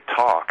great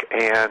talk,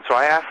 and so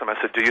I asked them, I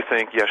said, "Do you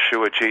think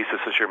Yeshua, Jesus,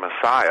 is your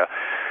Messiah?"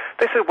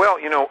 They said, "Well,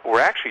 we're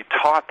actually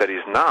taught that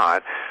he's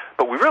not,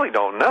 but we really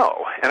don't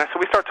know." And I said,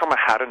 we started talking about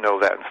how to know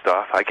that and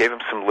stuff. I gave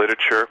them some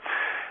literature.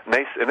 And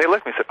they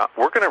looked at me and said,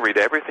 "We're going to read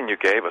everything you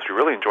gave us. We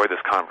really enjoyed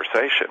this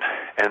conversation."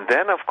 And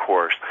then, of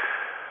course,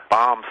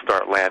 bombs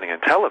start landing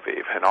in Tel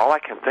Aviv. And all I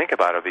can think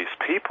about are these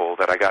people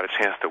that I got a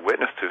chance to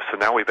witness to. So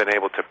now we've been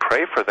able to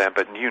pray for them.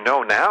 But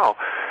now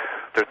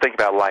they're thinking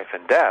about life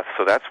and death.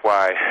 So that's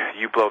why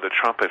you blow the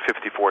trumpet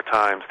 54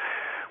 times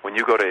when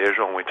you go to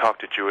Israel, and we talk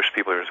to Jewish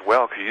people here as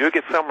well. Because you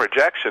get some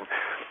rejection.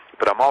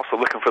 But I'm also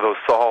looking for those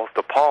Sauls,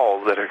 the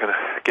Pauls, that are going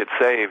to get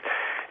saved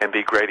and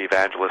be great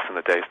evangelists in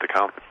the days to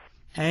come.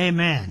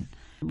 Amen.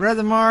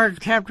 Brother Mark,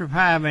 chapter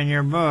 5 in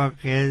your book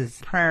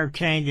is Prayer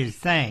Changes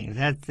Things.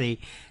 That's the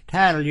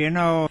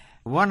title.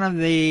 One of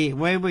the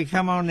way we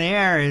come on the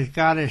air is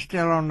God is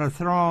still on the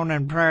throne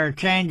and prayer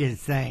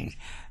changes things.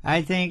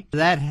 I think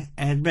that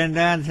has been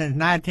done since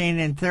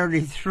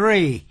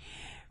 1933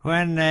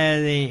 when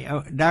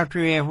Dr.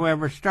 E.F.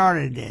 Weber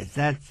started this.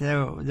 That's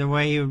the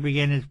way he would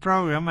begin his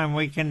program, and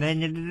we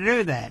continue to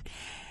do that.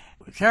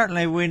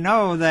 Certainly we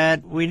know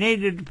that we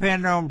need to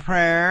depend on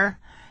prayer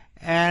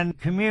and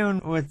commune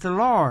with the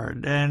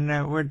Lord.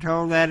 And we're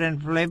told that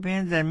in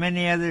Philippians and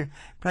many other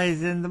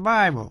places in the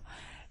Bible.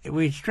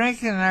 We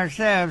strengthen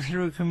ourselves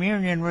through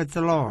communion with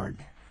the Lord.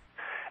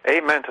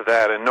 Amen to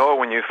that. And Noah,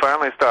 when you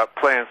finally stop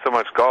playing so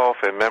much golf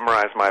and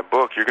memorize my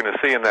book, you're going to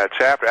see in that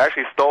chapter, I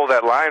actually stole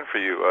that line for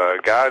you.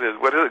 God's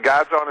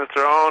on his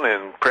throne,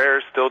 and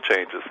prayer still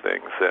changes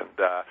things. And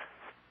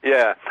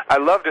yeah, I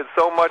loved it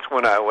so much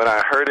when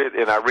I heard it,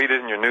 and I read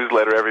it in your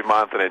newsletter every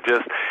month, and it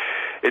just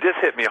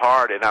hit me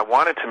hard. And I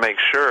wanted to make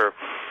sure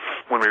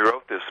when we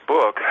wrote this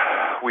book,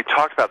 we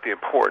talked about the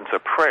importance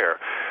of prayer,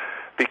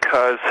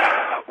 because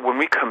when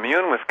we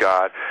commune with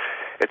God,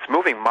 it's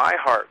moving my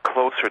heart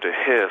closer to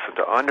his and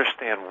to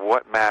understand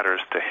what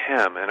matters to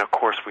him. And, of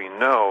course, we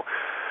know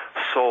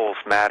souls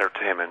matter to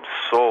him and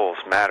souls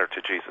matter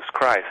to Jesus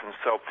Christ. And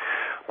so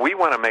we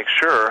want to make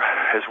sure,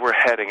 as we're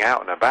heading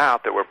out and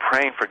about, that we're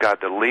praying for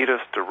God to lead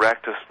us,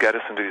 direct us, get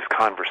us into these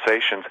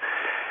conversations,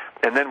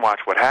 and then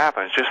watch what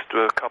happens. Just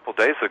a couple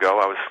days ago,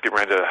 I was getting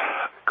ready to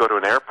go to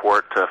an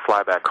airport to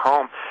fly back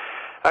home.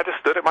 I just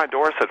stood at my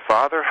door and said,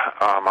 "Father,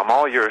 I'm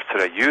all yours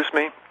today. Use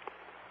me.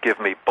 Give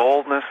me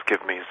boldness.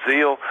 Give me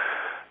zeal.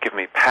 Give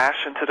me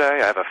passion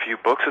today. I have a few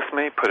books with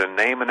me. Put a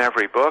name in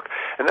every book."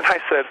 And then I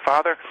said,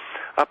 "Father,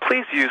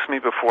 please use me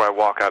before I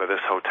walk out of this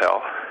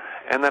hotel."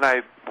 And then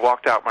I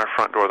walked out my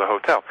front door of the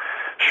hotel.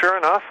 sure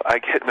enough, I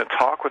get in a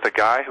talk with a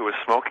guy who was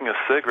smoking a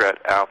cigarette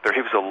out there.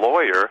 He was a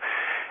lawyer,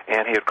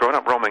 and he had grown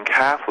up Roman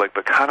Catholic,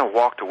 but kind of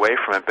walked away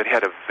from it. But he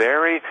had a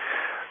very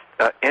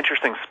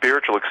interesting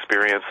spiritual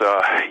experience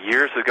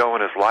years ago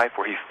in his life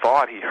where he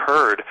thought he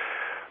heard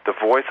the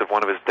voice of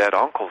one of his dead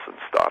uncles and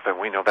stuff, and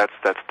we know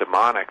that's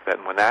demonic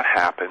then when that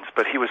happens.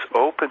 But he was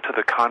open to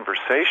the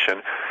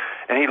conversation,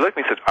 and he looked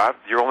at me and said,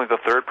 you're only the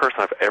third person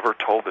I've ever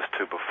told this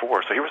to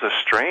before. So he was a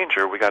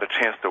stranger. We got a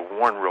chance to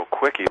warn real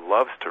quick. He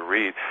loves to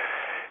read.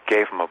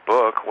 Gave him a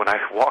book. When I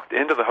walked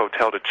into the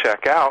hotel to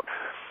check out,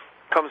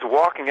 comes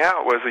walking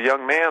out was a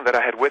young man that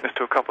I had witnessed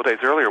to a couple of days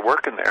earlier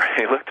working there.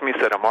 He looked at me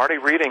and said, I'm already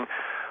reading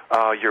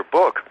your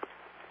book.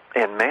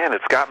 And, man,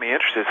 it's got me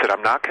interested. He said,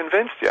 I'm not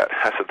convinced yet.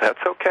 I said,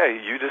 that's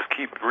okay. You just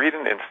keep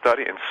reading and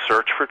study and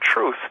search for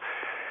truth,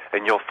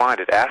 and you'll find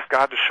it. Ask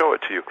God to show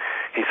it to you.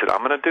 He said, I'm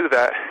going to do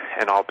that,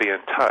 and I'll be in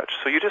touch.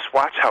 So you just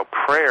watch how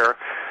prayer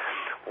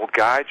will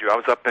guide you. I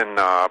was up in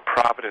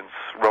Providence,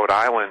 Rhode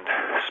Island,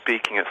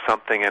 speaking at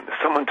something, and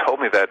someone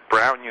told me that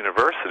Brown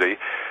University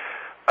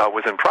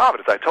was in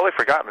Providence. I totally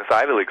forgot this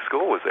Ivy League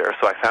school was there,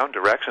 so I found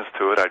directions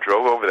to it. I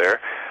drove over there,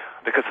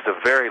 because it's a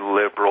very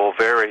liberal,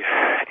 very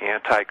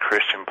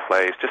anti-Christian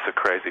place, just a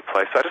crazy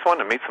place. So I just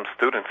wanted to meet some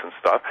students and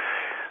stuff.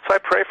 So I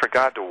pray for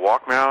God to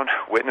walk around,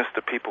 witness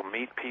to people,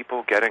 meet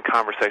people, get in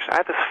conversation. I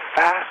had this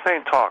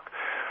fascinating talk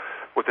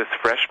with this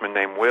freshman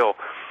named Will,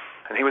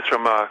 and he was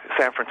from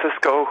San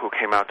Francisco who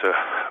came out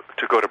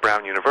to go to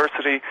Brown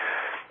University.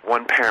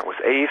 One parent was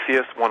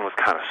atheist, one was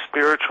kind of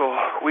spiritual.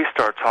 We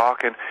start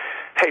talking.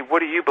 Hey, what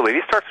do you believe?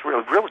 He starts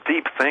real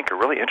deep thinker,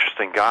 really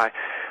interesting guy.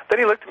 Then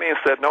he looked at me and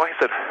said, no, he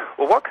said,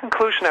 well, what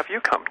conclusion have you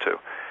come to?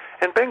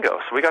 And bingo.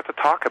 So we got to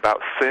talk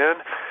about sin,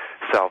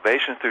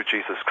 salvation through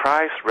Jesus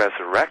Christ,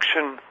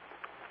 resurrection,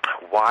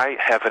 why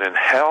heaven and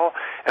hell,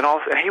 and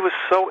all. And he was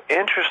so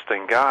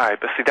interesting guy.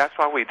 But see, that's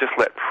why we just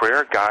let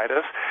prayer guide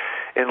us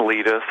and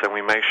lead us, and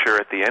we make sure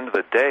at the end of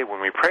the day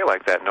when we pray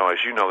like that, no, as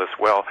you know this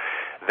well,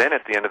 then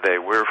at the end of the day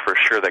we're for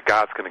sure that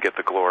God's going to get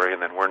the glory,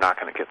 and then we're not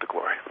going to get the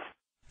glory.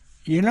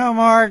 You know,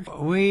 Mark,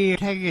 we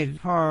take it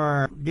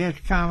for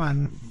just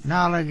common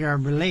knowledge or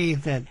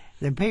belief that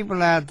the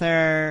people out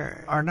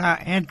there are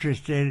not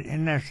interested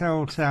in their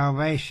soul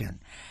salvation.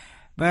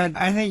 But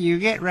I think you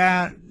get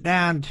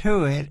down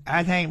to it,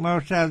 I think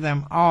most of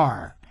them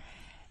are.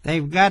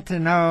 They've got to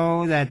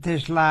know that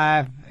this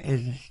life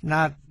is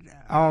not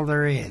all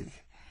there is.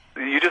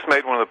 You just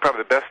made one of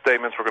probably the best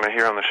statements we're going to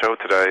hear on the show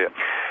today.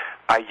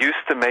 I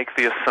used to make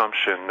the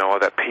assumption, Noah,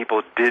 that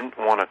people didn't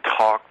want to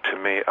talk to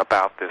me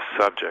about this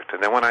subject.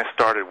 And then when I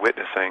started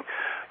witnessing,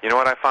 you know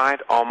what I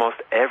find? Almost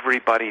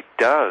everybody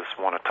does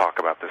want to talk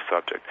about this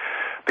subject.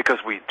 Because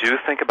we do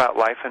think about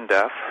life and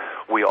death.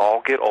 We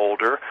all get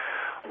older.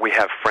 We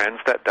have friends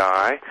that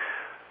die.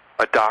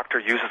 A doctor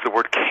uses the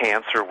word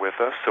cancer with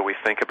us, so we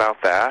think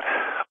about that.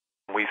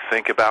 We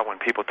think about when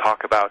people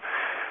talk about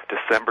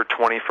December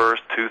 21st,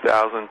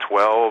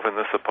 2012, and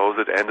the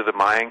supposed end of the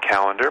Mayan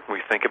calendar. We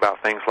think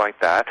about things like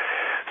that.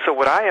 So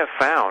what I have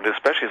found,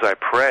 especially as I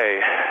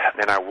pray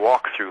and I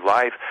walk through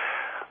life,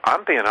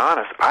 I'm being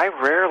honest, I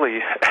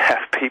rarely have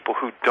people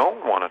who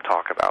don't want to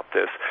talk about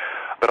this.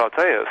 But I'll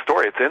tell you a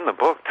story. It's in the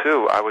book,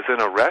 too. I was in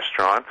a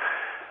restaurant.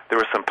 There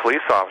were some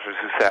police officers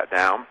who sat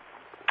down.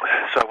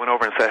 So I went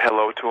over and said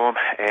hello to them,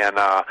 and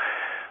I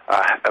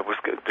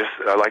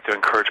like to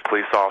encourage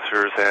police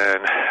officers,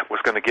 and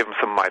was going to give them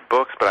some of my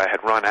books, but I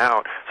had run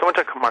out. So I went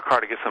to my car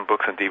to get some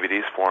books and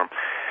DVDs for them.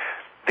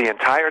 The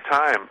entire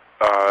time,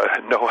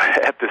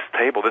 at this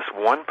table, this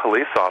one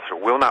police officer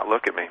will not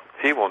look at me.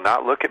 He will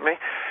not look at me,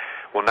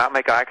 will not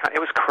make eye contact. It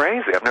was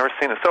crazy. I've never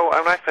seen it. So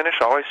when I finish,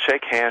 I always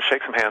shake hands,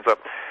 shake some hands up.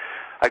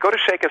 I go to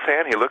shake his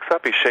hand. He looks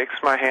up. He shakes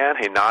my hand.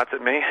 He nods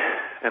at me,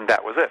 and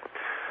that was it.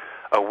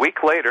 A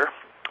week later,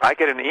 I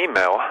get an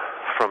email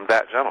from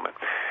that gentleman.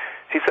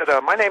 He said,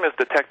 my name is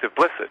Detective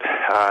Blissett.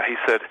 He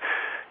said,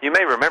 you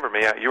may remember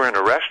me. You were in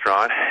a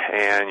restaurant,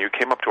 and you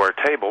came up to our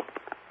table,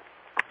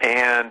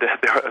 and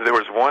there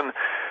was one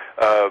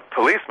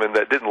policeman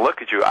that didn't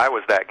look at you. I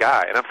was that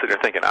guy. And I'm sitting there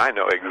thinking, I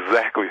know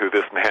exactly who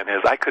this man is.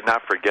 I could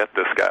not forget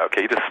this guy.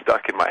 Okay, he just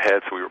stuck in my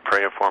head, so we were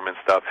praying for him and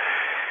stuff.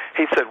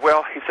 He said,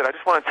 I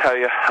just want to tell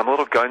you, I'm a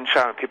little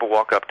gun-shy when people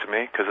walk up to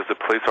me, because as a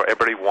police officer,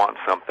 everybody wants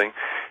something.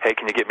 Hey,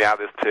 can you get me out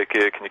of this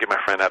ticket? Can you get my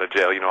friend out of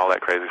jail? You know, all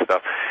that crazy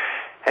stuff.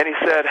 And he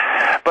said,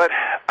 but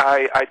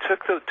I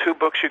took the 2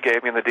 books you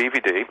gave me in the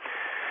DVD.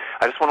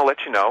 I just want to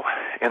let you know,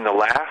 in the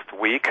last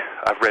week,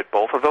 I've read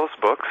both of those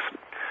books.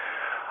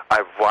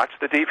 I've watched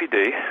the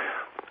DVD.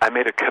 I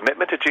made a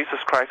commitment to Jesus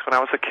Christ when I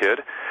was a kid,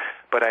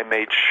 but I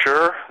made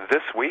sure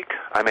this week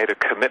I made a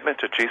commitment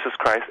to Jesus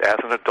Christ as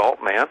an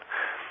adult man.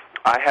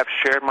 I have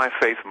shared my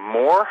faith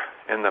more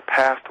in the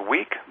past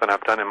week than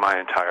I've done in my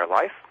entire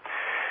life.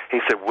 He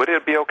said, would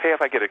it be okay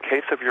if I get a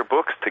case of your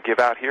books to give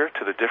out here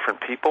to the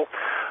different people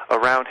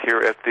around here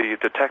at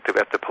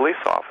the police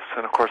office?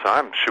 And, of course,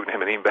 I'm shooting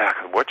him an email back.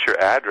 What's your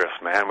address,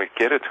 man? We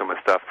get it to him and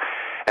stuff.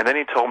 And then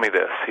he told me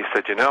this. He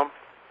said, you know,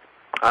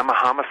 I'm a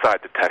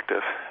homicide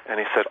detective. And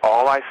he said,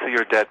 all I see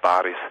are dead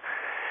bodies.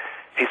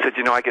 He said,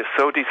 I get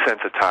so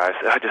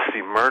desensitized. I just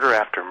see murder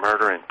after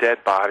murder and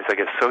dead bodies. I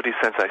get so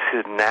desensitized. He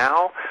said,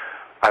 now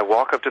I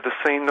walk up to the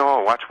scene,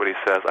 Noah, watch what he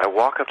says. I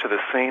walk up to the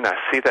scene, I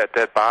see that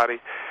dead body.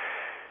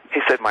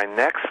 He said, my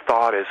next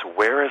thought is,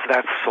 where is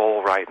that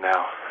soul right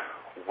now?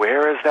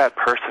 Where is that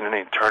person in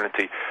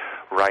eternity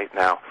right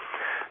now?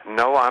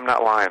 No, I'm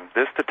not lying.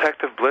 This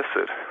Detective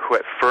Blissett, who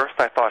at first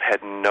I thought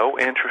had no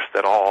interest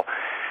at all,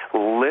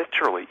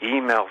 literally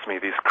emails me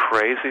these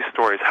crazy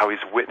stories, how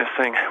he's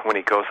witnessing when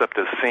he goes up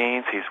to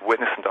scenes, he's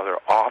witnessing to other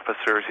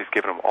officers, he's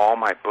given them all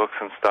my books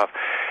and stuff.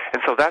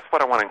 And so that's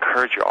what I want to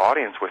encourage your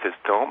audience with, is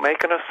don't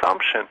make an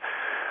assumption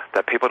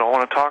that people don't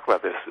want to talk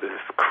about this. As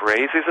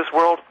crazy as this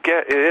world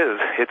is,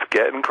 it's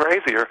getting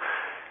crazier,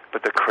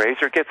 but the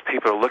crazier it gets,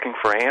 people are looking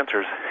for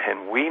answers,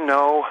 and we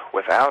know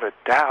without a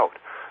doubt,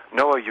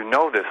 Noah, you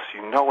know this,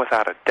 you know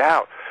without a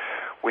doubt,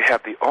 we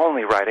have the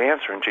only right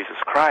answer in Jesus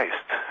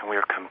Christ, and we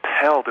are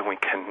compelled, and we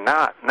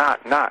cannot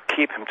not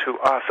keep him to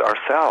us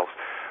ourselves.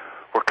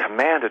 We're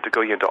commanded to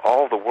go into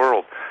all the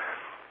world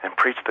and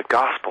preach the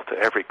gospel to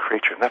every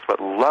creature, and that's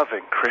what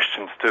loving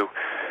Christians do.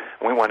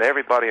 And we want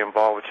everybody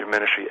involved with your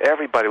ministry,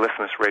 everybody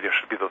listening to this radio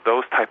should be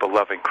those type of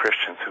loving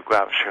Christians who go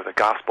out and share the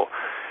gospel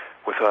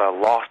with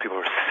lost people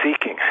who are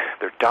seeking.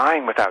 They're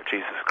dying without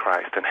Jesus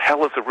Christ, and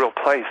hell is a real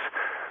place.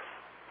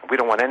 We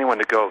don't want anyone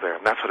to go there,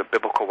 and that's what a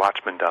biblical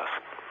watchman does.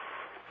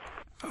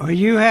 Well,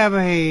 you have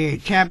a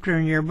chapter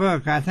in your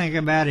book, I think,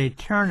 about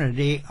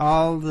eternity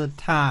all the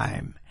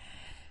time.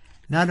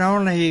 Not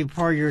only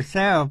for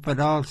yourself, but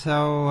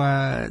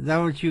also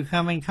those you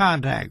come in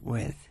contact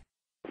with.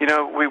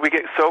 We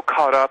get so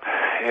caught up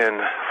in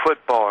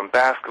football and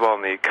basketball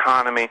and the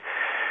economy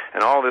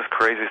and all this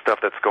crazy stuff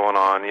that's going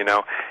on,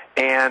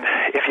 And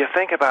if you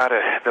think about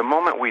it, the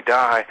moment we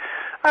die,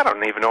 I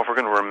don't even know if we're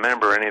going to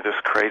remember any of this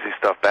crazy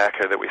stuff back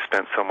here that we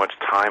spent so much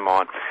time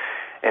on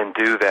and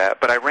do that.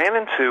 But I ran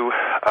into,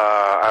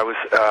 I was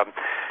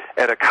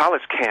at a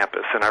college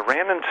campus, and I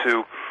ran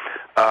into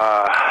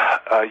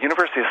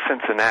University of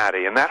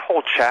Cincinnati, and that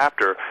whole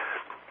chapter,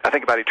 I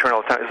think about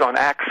eternal time, is on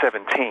Acts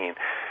 17.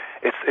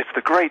 It's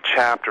the great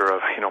chapter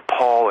of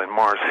Paul and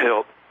Mars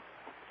Hill,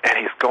 and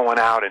he's going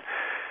out to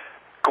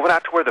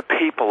where the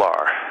people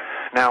are.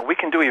 Now, we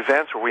can do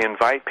events where we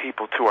invite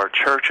people to our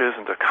churches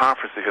and to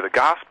conferences to hear the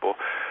gospel,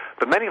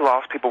 but many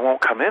lost people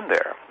won't come in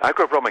there. I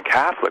grew up Roman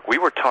Catholic. We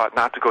were taught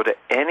not to go to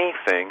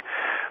anything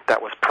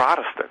that was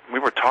Protestant. We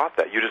were taught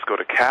that you just go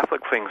to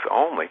Catholic things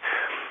only.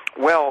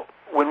 Well,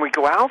 when we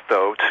go out,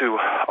 though, to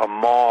a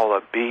mall,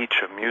 a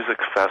beach, a music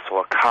festival,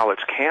 a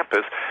college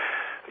campus,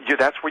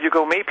 that's where you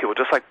go meet people,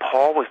 just like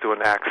Paul was doing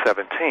in Acts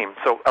 17.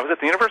 So I was at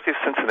the University of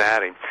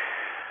Cincinnati.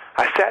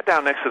 I sat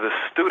down next to this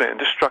student and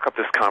just struck up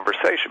this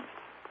conversation.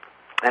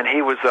 And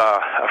he was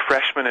a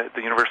freshman at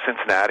the University of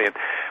Cincinnati, and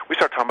we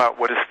started talking about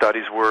what his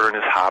studies were and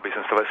his hobbies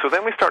and stuff. So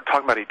then we started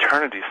talking about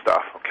eternity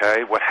stuff,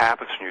 okay, what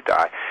happens when you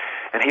die.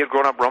 And he had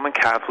grown up Roman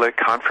Catholic,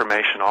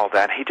 confirmation, all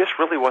that. He just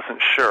really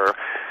wasn't sure.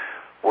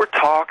 We're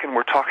talking.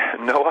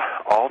 Noah,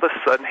 all of a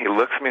sudden he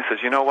looks at me and says,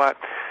 you know what?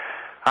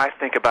 I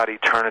think about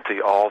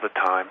eternity all the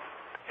time.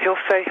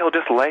 He'll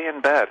just lay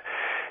in bed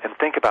and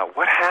think about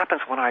what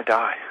happens when I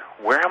die.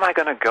 Where am I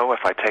going to go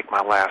if I take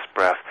my last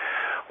breath?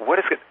 What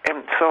is it?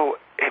 And so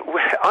it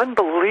was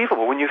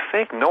unbelievable. When you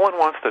think no one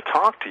wants to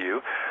talk to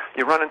you,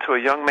 you run into a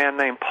young man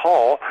named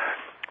Paul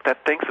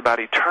that thinks about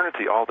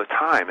eternity all the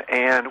time.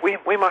 And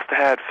we must have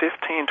had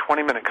 15,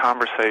 20-minute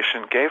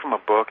conversation, gave him a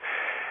book.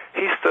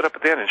 He stood up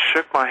at the end and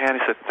shook my hand.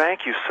 He said,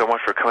 thank you so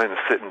much for coming and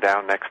sitting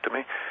down next to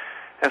me.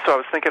 And so I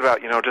was thinking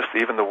about, just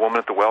even the woman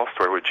at the well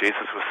story where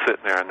Jesus was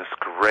sitting there and this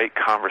great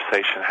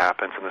conversation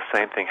happens, and the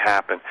same thing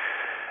happened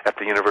at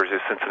the University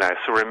of Cincinnati.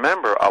 So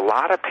remember, a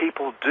lot of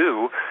people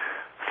do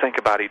think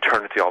about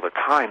eternity all the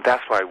time.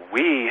 That's why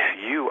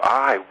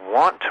I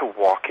want to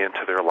walk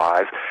into their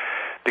lives,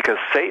 because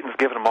Satan's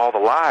given them all the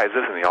lies,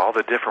 isn't he? All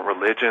the different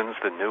religions,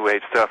 the New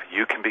Age stuff.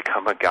 You can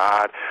become a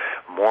god.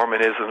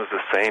 Mormonism is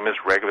the same as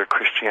regular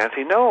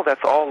Christianity. No,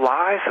 that's all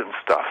lies and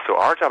stuff. So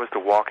our job is to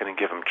walk in and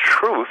give them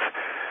truth,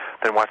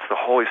 then watch the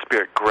Holy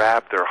Spirit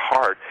grab their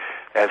heart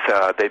as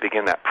they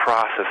begin that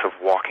process of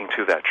walking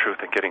to that truth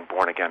and getting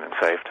born again and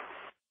saved.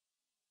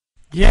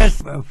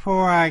 Just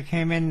before I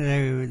came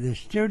into the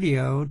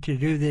studio to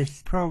do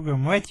this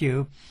program with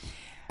you,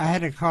 I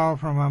had a call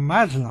from a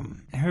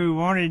Muslim who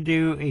wanted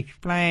to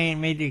explain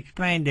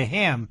to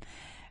him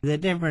the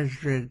difference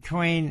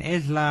between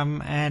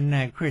Islam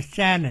and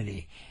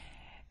Christianity.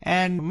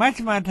 And much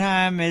of my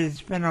time is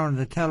spent on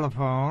the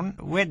telephone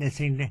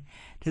witnessing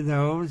to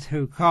those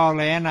who call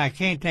in. I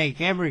can't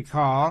take every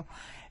call.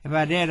 If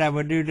I did, I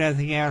would do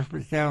nothing else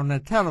but stay on the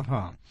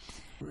telephone.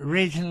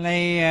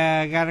 Recently,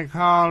 I got a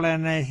call,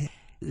 and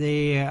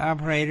the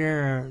operator,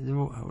 or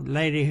the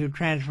lady who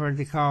transferred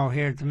the call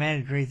here at the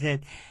ministry,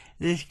 said,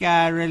 this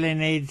guy really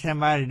needs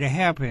somebody to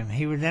help him.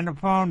 He was in a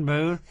phone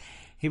booth.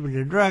 He was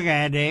a drug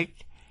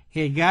addict.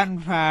 He had gotten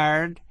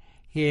fired.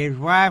 His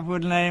wife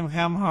wouldn't let him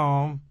come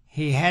home.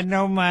 He had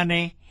no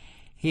money.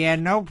 He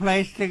had no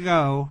place to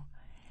go.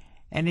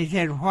 And he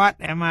said, "What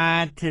am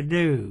I to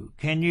do?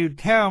 Can you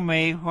tell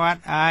me what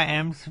I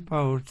am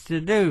supposed to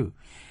do?"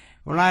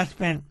 Well, I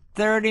spent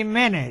 30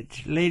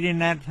 minutes leading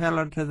that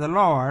fellow to the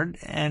Lord,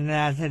 and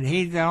I said,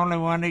 "He's the only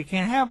one that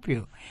can help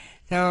you."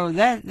 So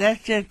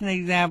that's just an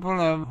example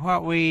of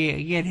what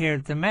we get here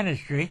at the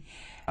ministry.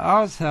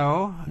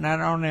 Also, not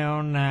only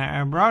on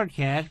our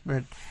broadcast,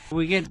 but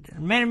we get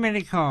many,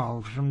 many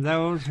calls from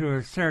those who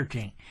are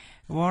searching,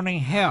 wanting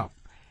help.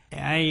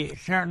 I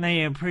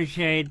certainly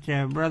appreciate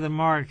Brother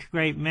Mark's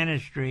great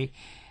ministry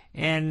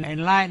in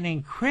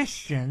enlightening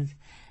Christians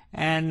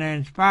and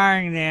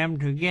inspiring them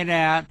to get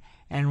out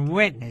and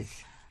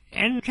witness.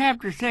 In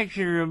chapter 6 of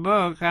your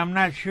book, I'm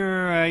not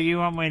sure you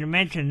want me to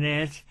mention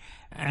this,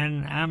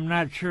 and I'm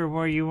not sure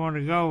where you want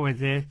to go with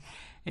this.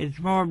 It's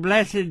more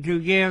blessed to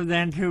give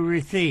than to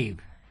receive.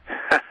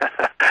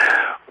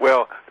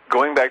 Well,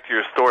 going back to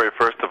your story,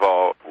 first of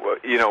all,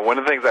 one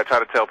of the things I try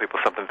to tell people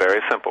is something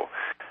very simple.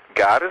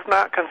 God is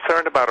not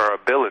concerned about our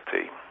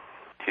ability.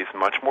 He's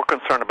much more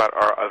concerned about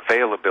our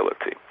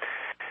availability.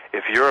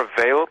 If you're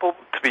available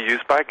to be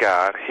used by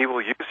God, He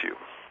will use you.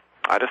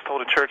 I just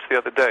told a church the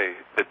other day,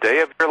 the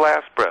day of your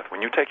last breath,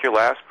 when you take your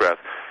last breath,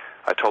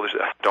 I told you,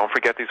 don't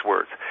forget these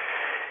words.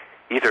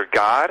 Either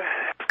God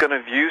is going to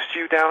have used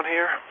you down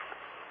here,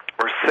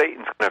 or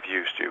Satan's going to have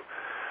used you.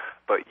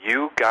 But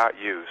you got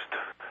used.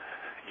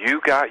 You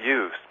got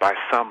used by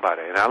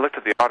somebody. And I looked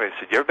at the audience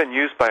and said, "You ever been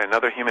used by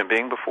another human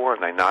being before?"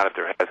 And they nodded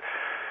their heads.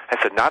 I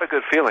said, "Not a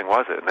good feeling,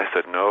 was it?" And they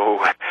said,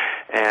 "No."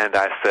 And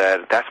I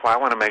said, "That's why I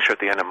want to make sure at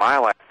the end of my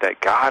life that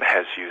God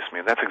has used me."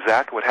 And that's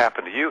exactly what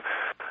happened to you.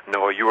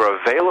 Noah, you were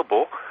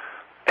available,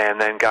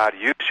 and then God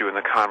used you in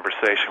the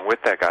conversation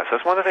with that guy. So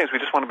that's one of the things. We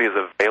just want to be as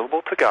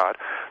available to God.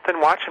 Then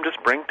watch Him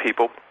just bring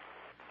people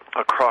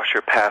across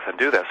your path and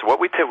do that. So what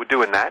we would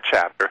do in that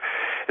chapter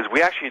is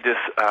we actually just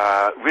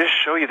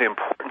show you the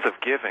importance of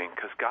giving,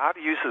 because God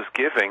uses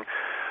giving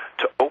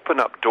to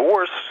open up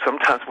doors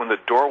sometimes when the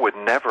door would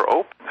never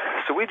open.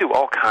 So we do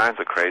all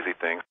kinds of crazy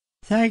things.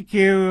 Thank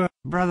you,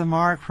 Brother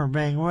Mark, for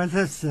being with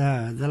us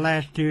the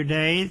last 2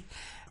 days.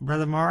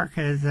 Brother Mark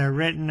has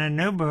written a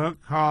new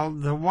book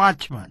called The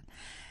Watchman,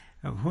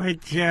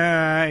 which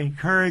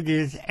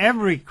encourages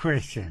every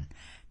Christian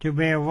to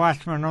be a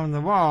watchman on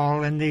the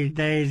wall in these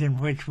days in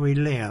which we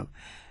live.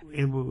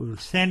 It will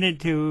send it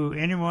to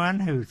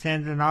anyone who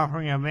sends an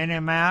offering of any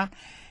amount.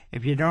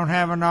 If you don't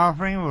have an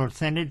offering, we'll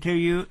send it to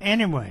you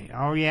anyway.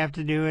 All you have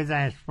to do is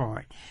ask for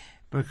it,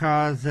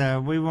 because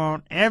we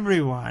want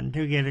everyone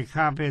to get a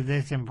copy of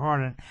this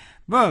important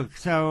book,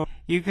 so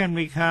you can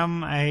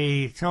become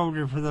a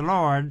soldier for the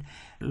Lord,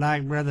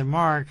 like Brother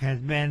Mark has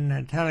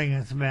been telling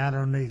us about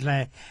on these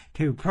last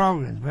 2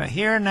 programs. But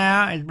here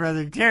now is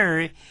Brother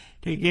Jerry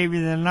to give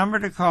you the number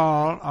to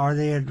call or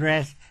the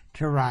address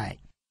to write.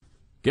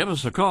 Give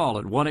us a call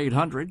at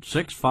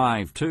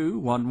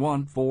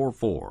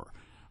 1-800-652-1144.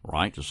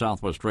 Write to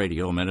Southwest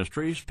Radio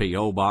Ministries,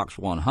 P.O. Box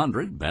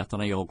 100,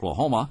 Bethany,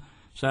 Oklahoma,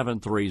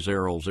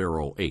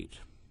 73008.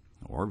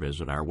 Or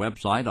visit our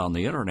website on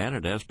the internet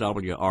at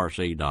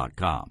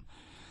swrc.com.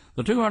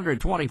 The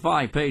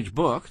 225-page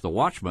book, The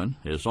Watchman,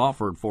 is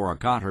offered for a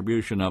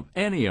contribution of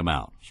any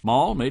amount,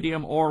 small,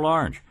 medium, or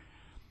large.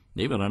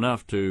 Even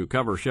enough to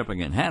cover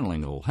shipping and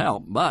handling will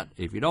help, but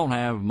if you don't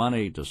have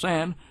money to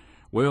send,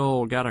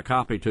 we'll get a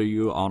copy to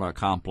you on a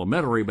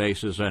complimentary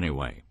basis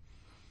anyway.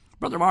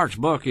 Brother Mark's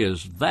book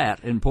is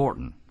that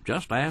important.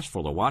 Just ask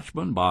for The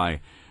Watchman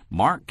by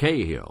Mark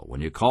Cahill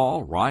when you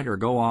call, write, or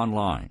go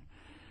online.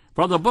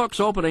 From the book's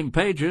opening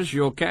pages,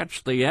 you'll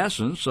catch the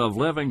essence of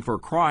living for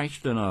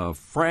Christ in a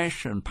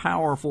fresh and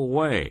powerful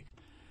way.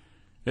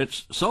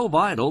 It's so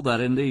vital that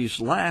in these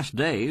last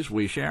days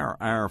we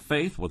share our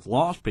faith with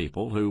lost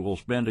people who will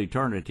spend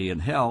eternity in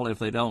hell if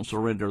they don't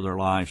surrender their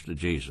lives to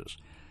Jesus.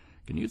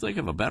 Can you think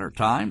of a better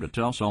time to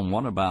tell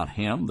someone about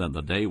Him than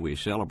the day we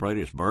celebrate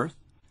His birth?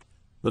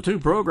 The 2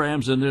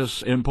 programs in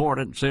this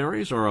important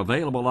series are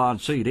available on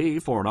CD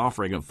for an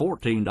offering of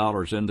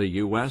 $14 in the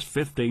U.S.,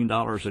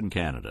 $15 in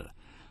Canada.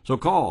 So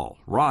call,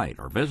 write,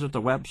 or visit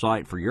the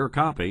website for your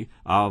copy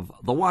of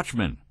The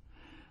Watchman.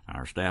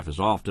 Our staff is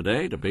off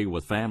today to be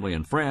with family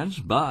and friends,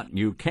 but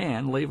you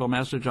can leave a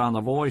message on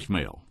the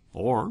voicemail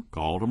or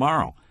call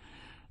tomorrow.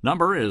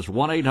 Number is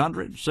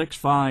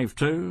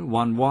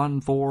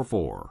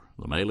 1-800-652-1144.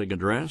 The mailing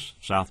address,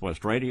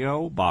 Southwest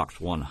Radio, Box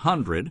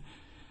 100,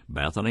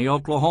 Bethany,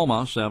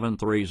 Oklahoma,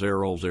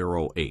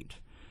 73008.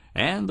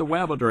 And the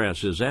web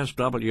address is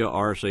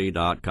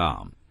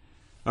swrc.com.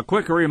 A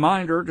quick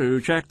reminder to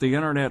check the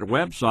Internet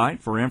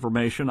website for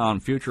information on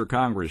future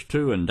Congress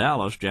 2 in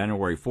Dallas,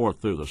 January 4th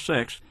through the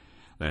 6th,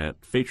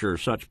 that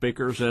features such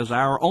speakers as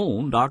our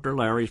own Dr.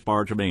 Larry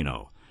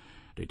Spargimino.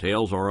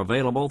 Details are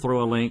available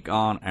through a link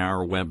on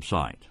our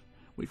website.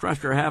 We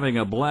trust you're having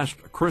a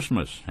blessed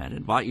Christmas and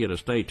invite you to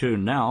stay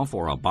tuned now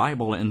for a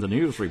Bible in the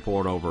News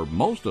report over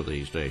most of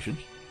these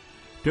stations.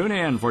 Tune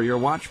in for your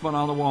Watchman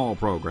on the Wall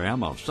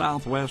program of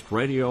Southwest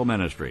Radio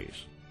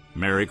Ministries.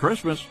 Merry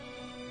Christmas!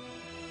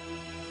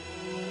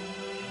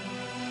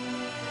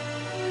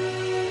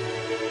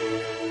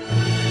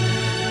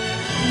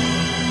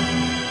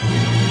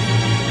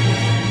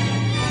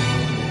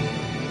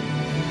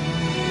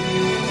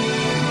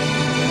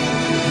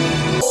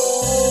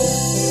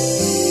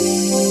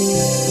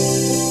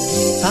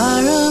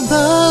 far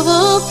above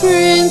all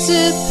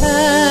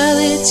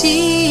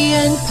principality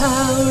and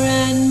power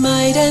and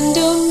might and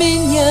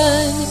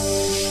dominion,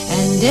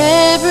 and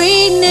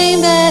every name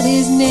that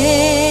is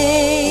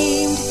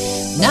named,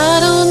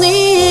 not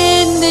only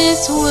in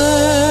this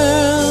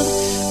world,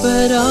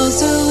 but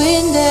also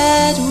in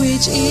that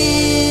which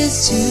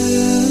is to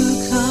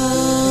come.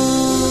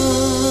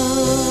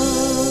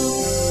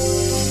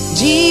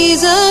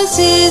 Jesus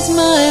is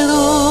my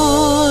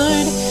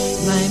Lord,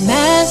 my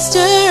Master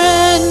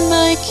and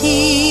my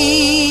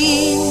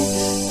King.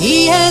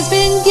 He has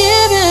been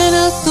given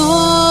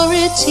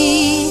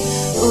authority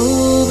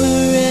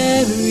over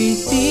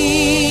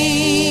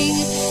everything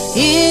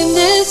in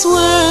this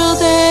world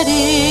that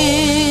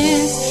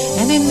is,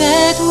 and in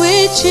that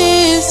which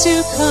is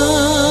to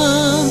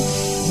come.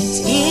 It's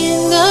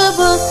in the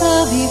book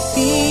of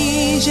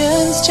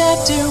Ephesians,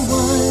 chapter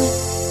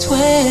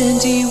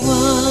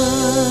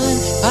 1:21.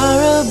 Far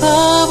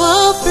above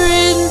all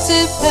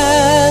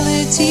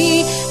principality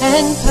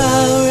and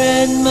power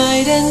and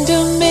might and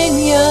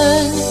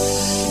dominion,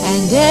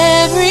 and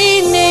every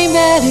name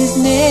that is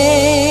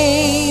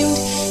named,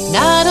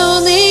 not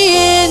only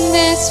in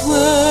this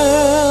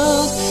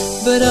world,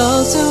 but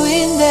also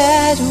in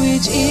that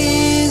which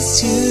is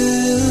to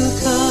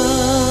come.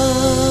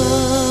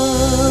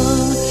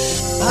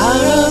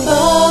 Far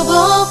above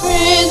all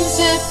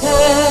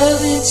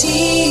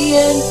principality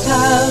and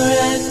power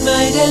and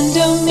might and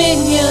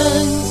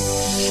dominion,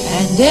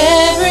 and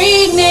every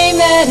name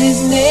that is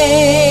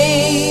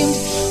named,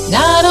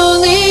 not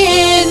only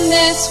in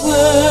this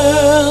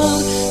world,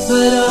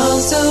 but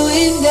also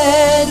in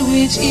that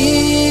which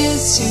is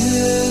to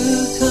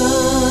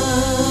come.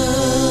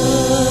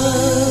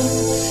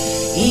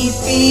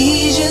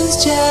 Ephesians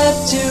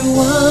chapter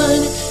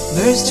 1,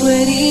 verse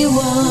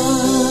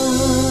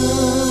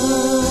 21.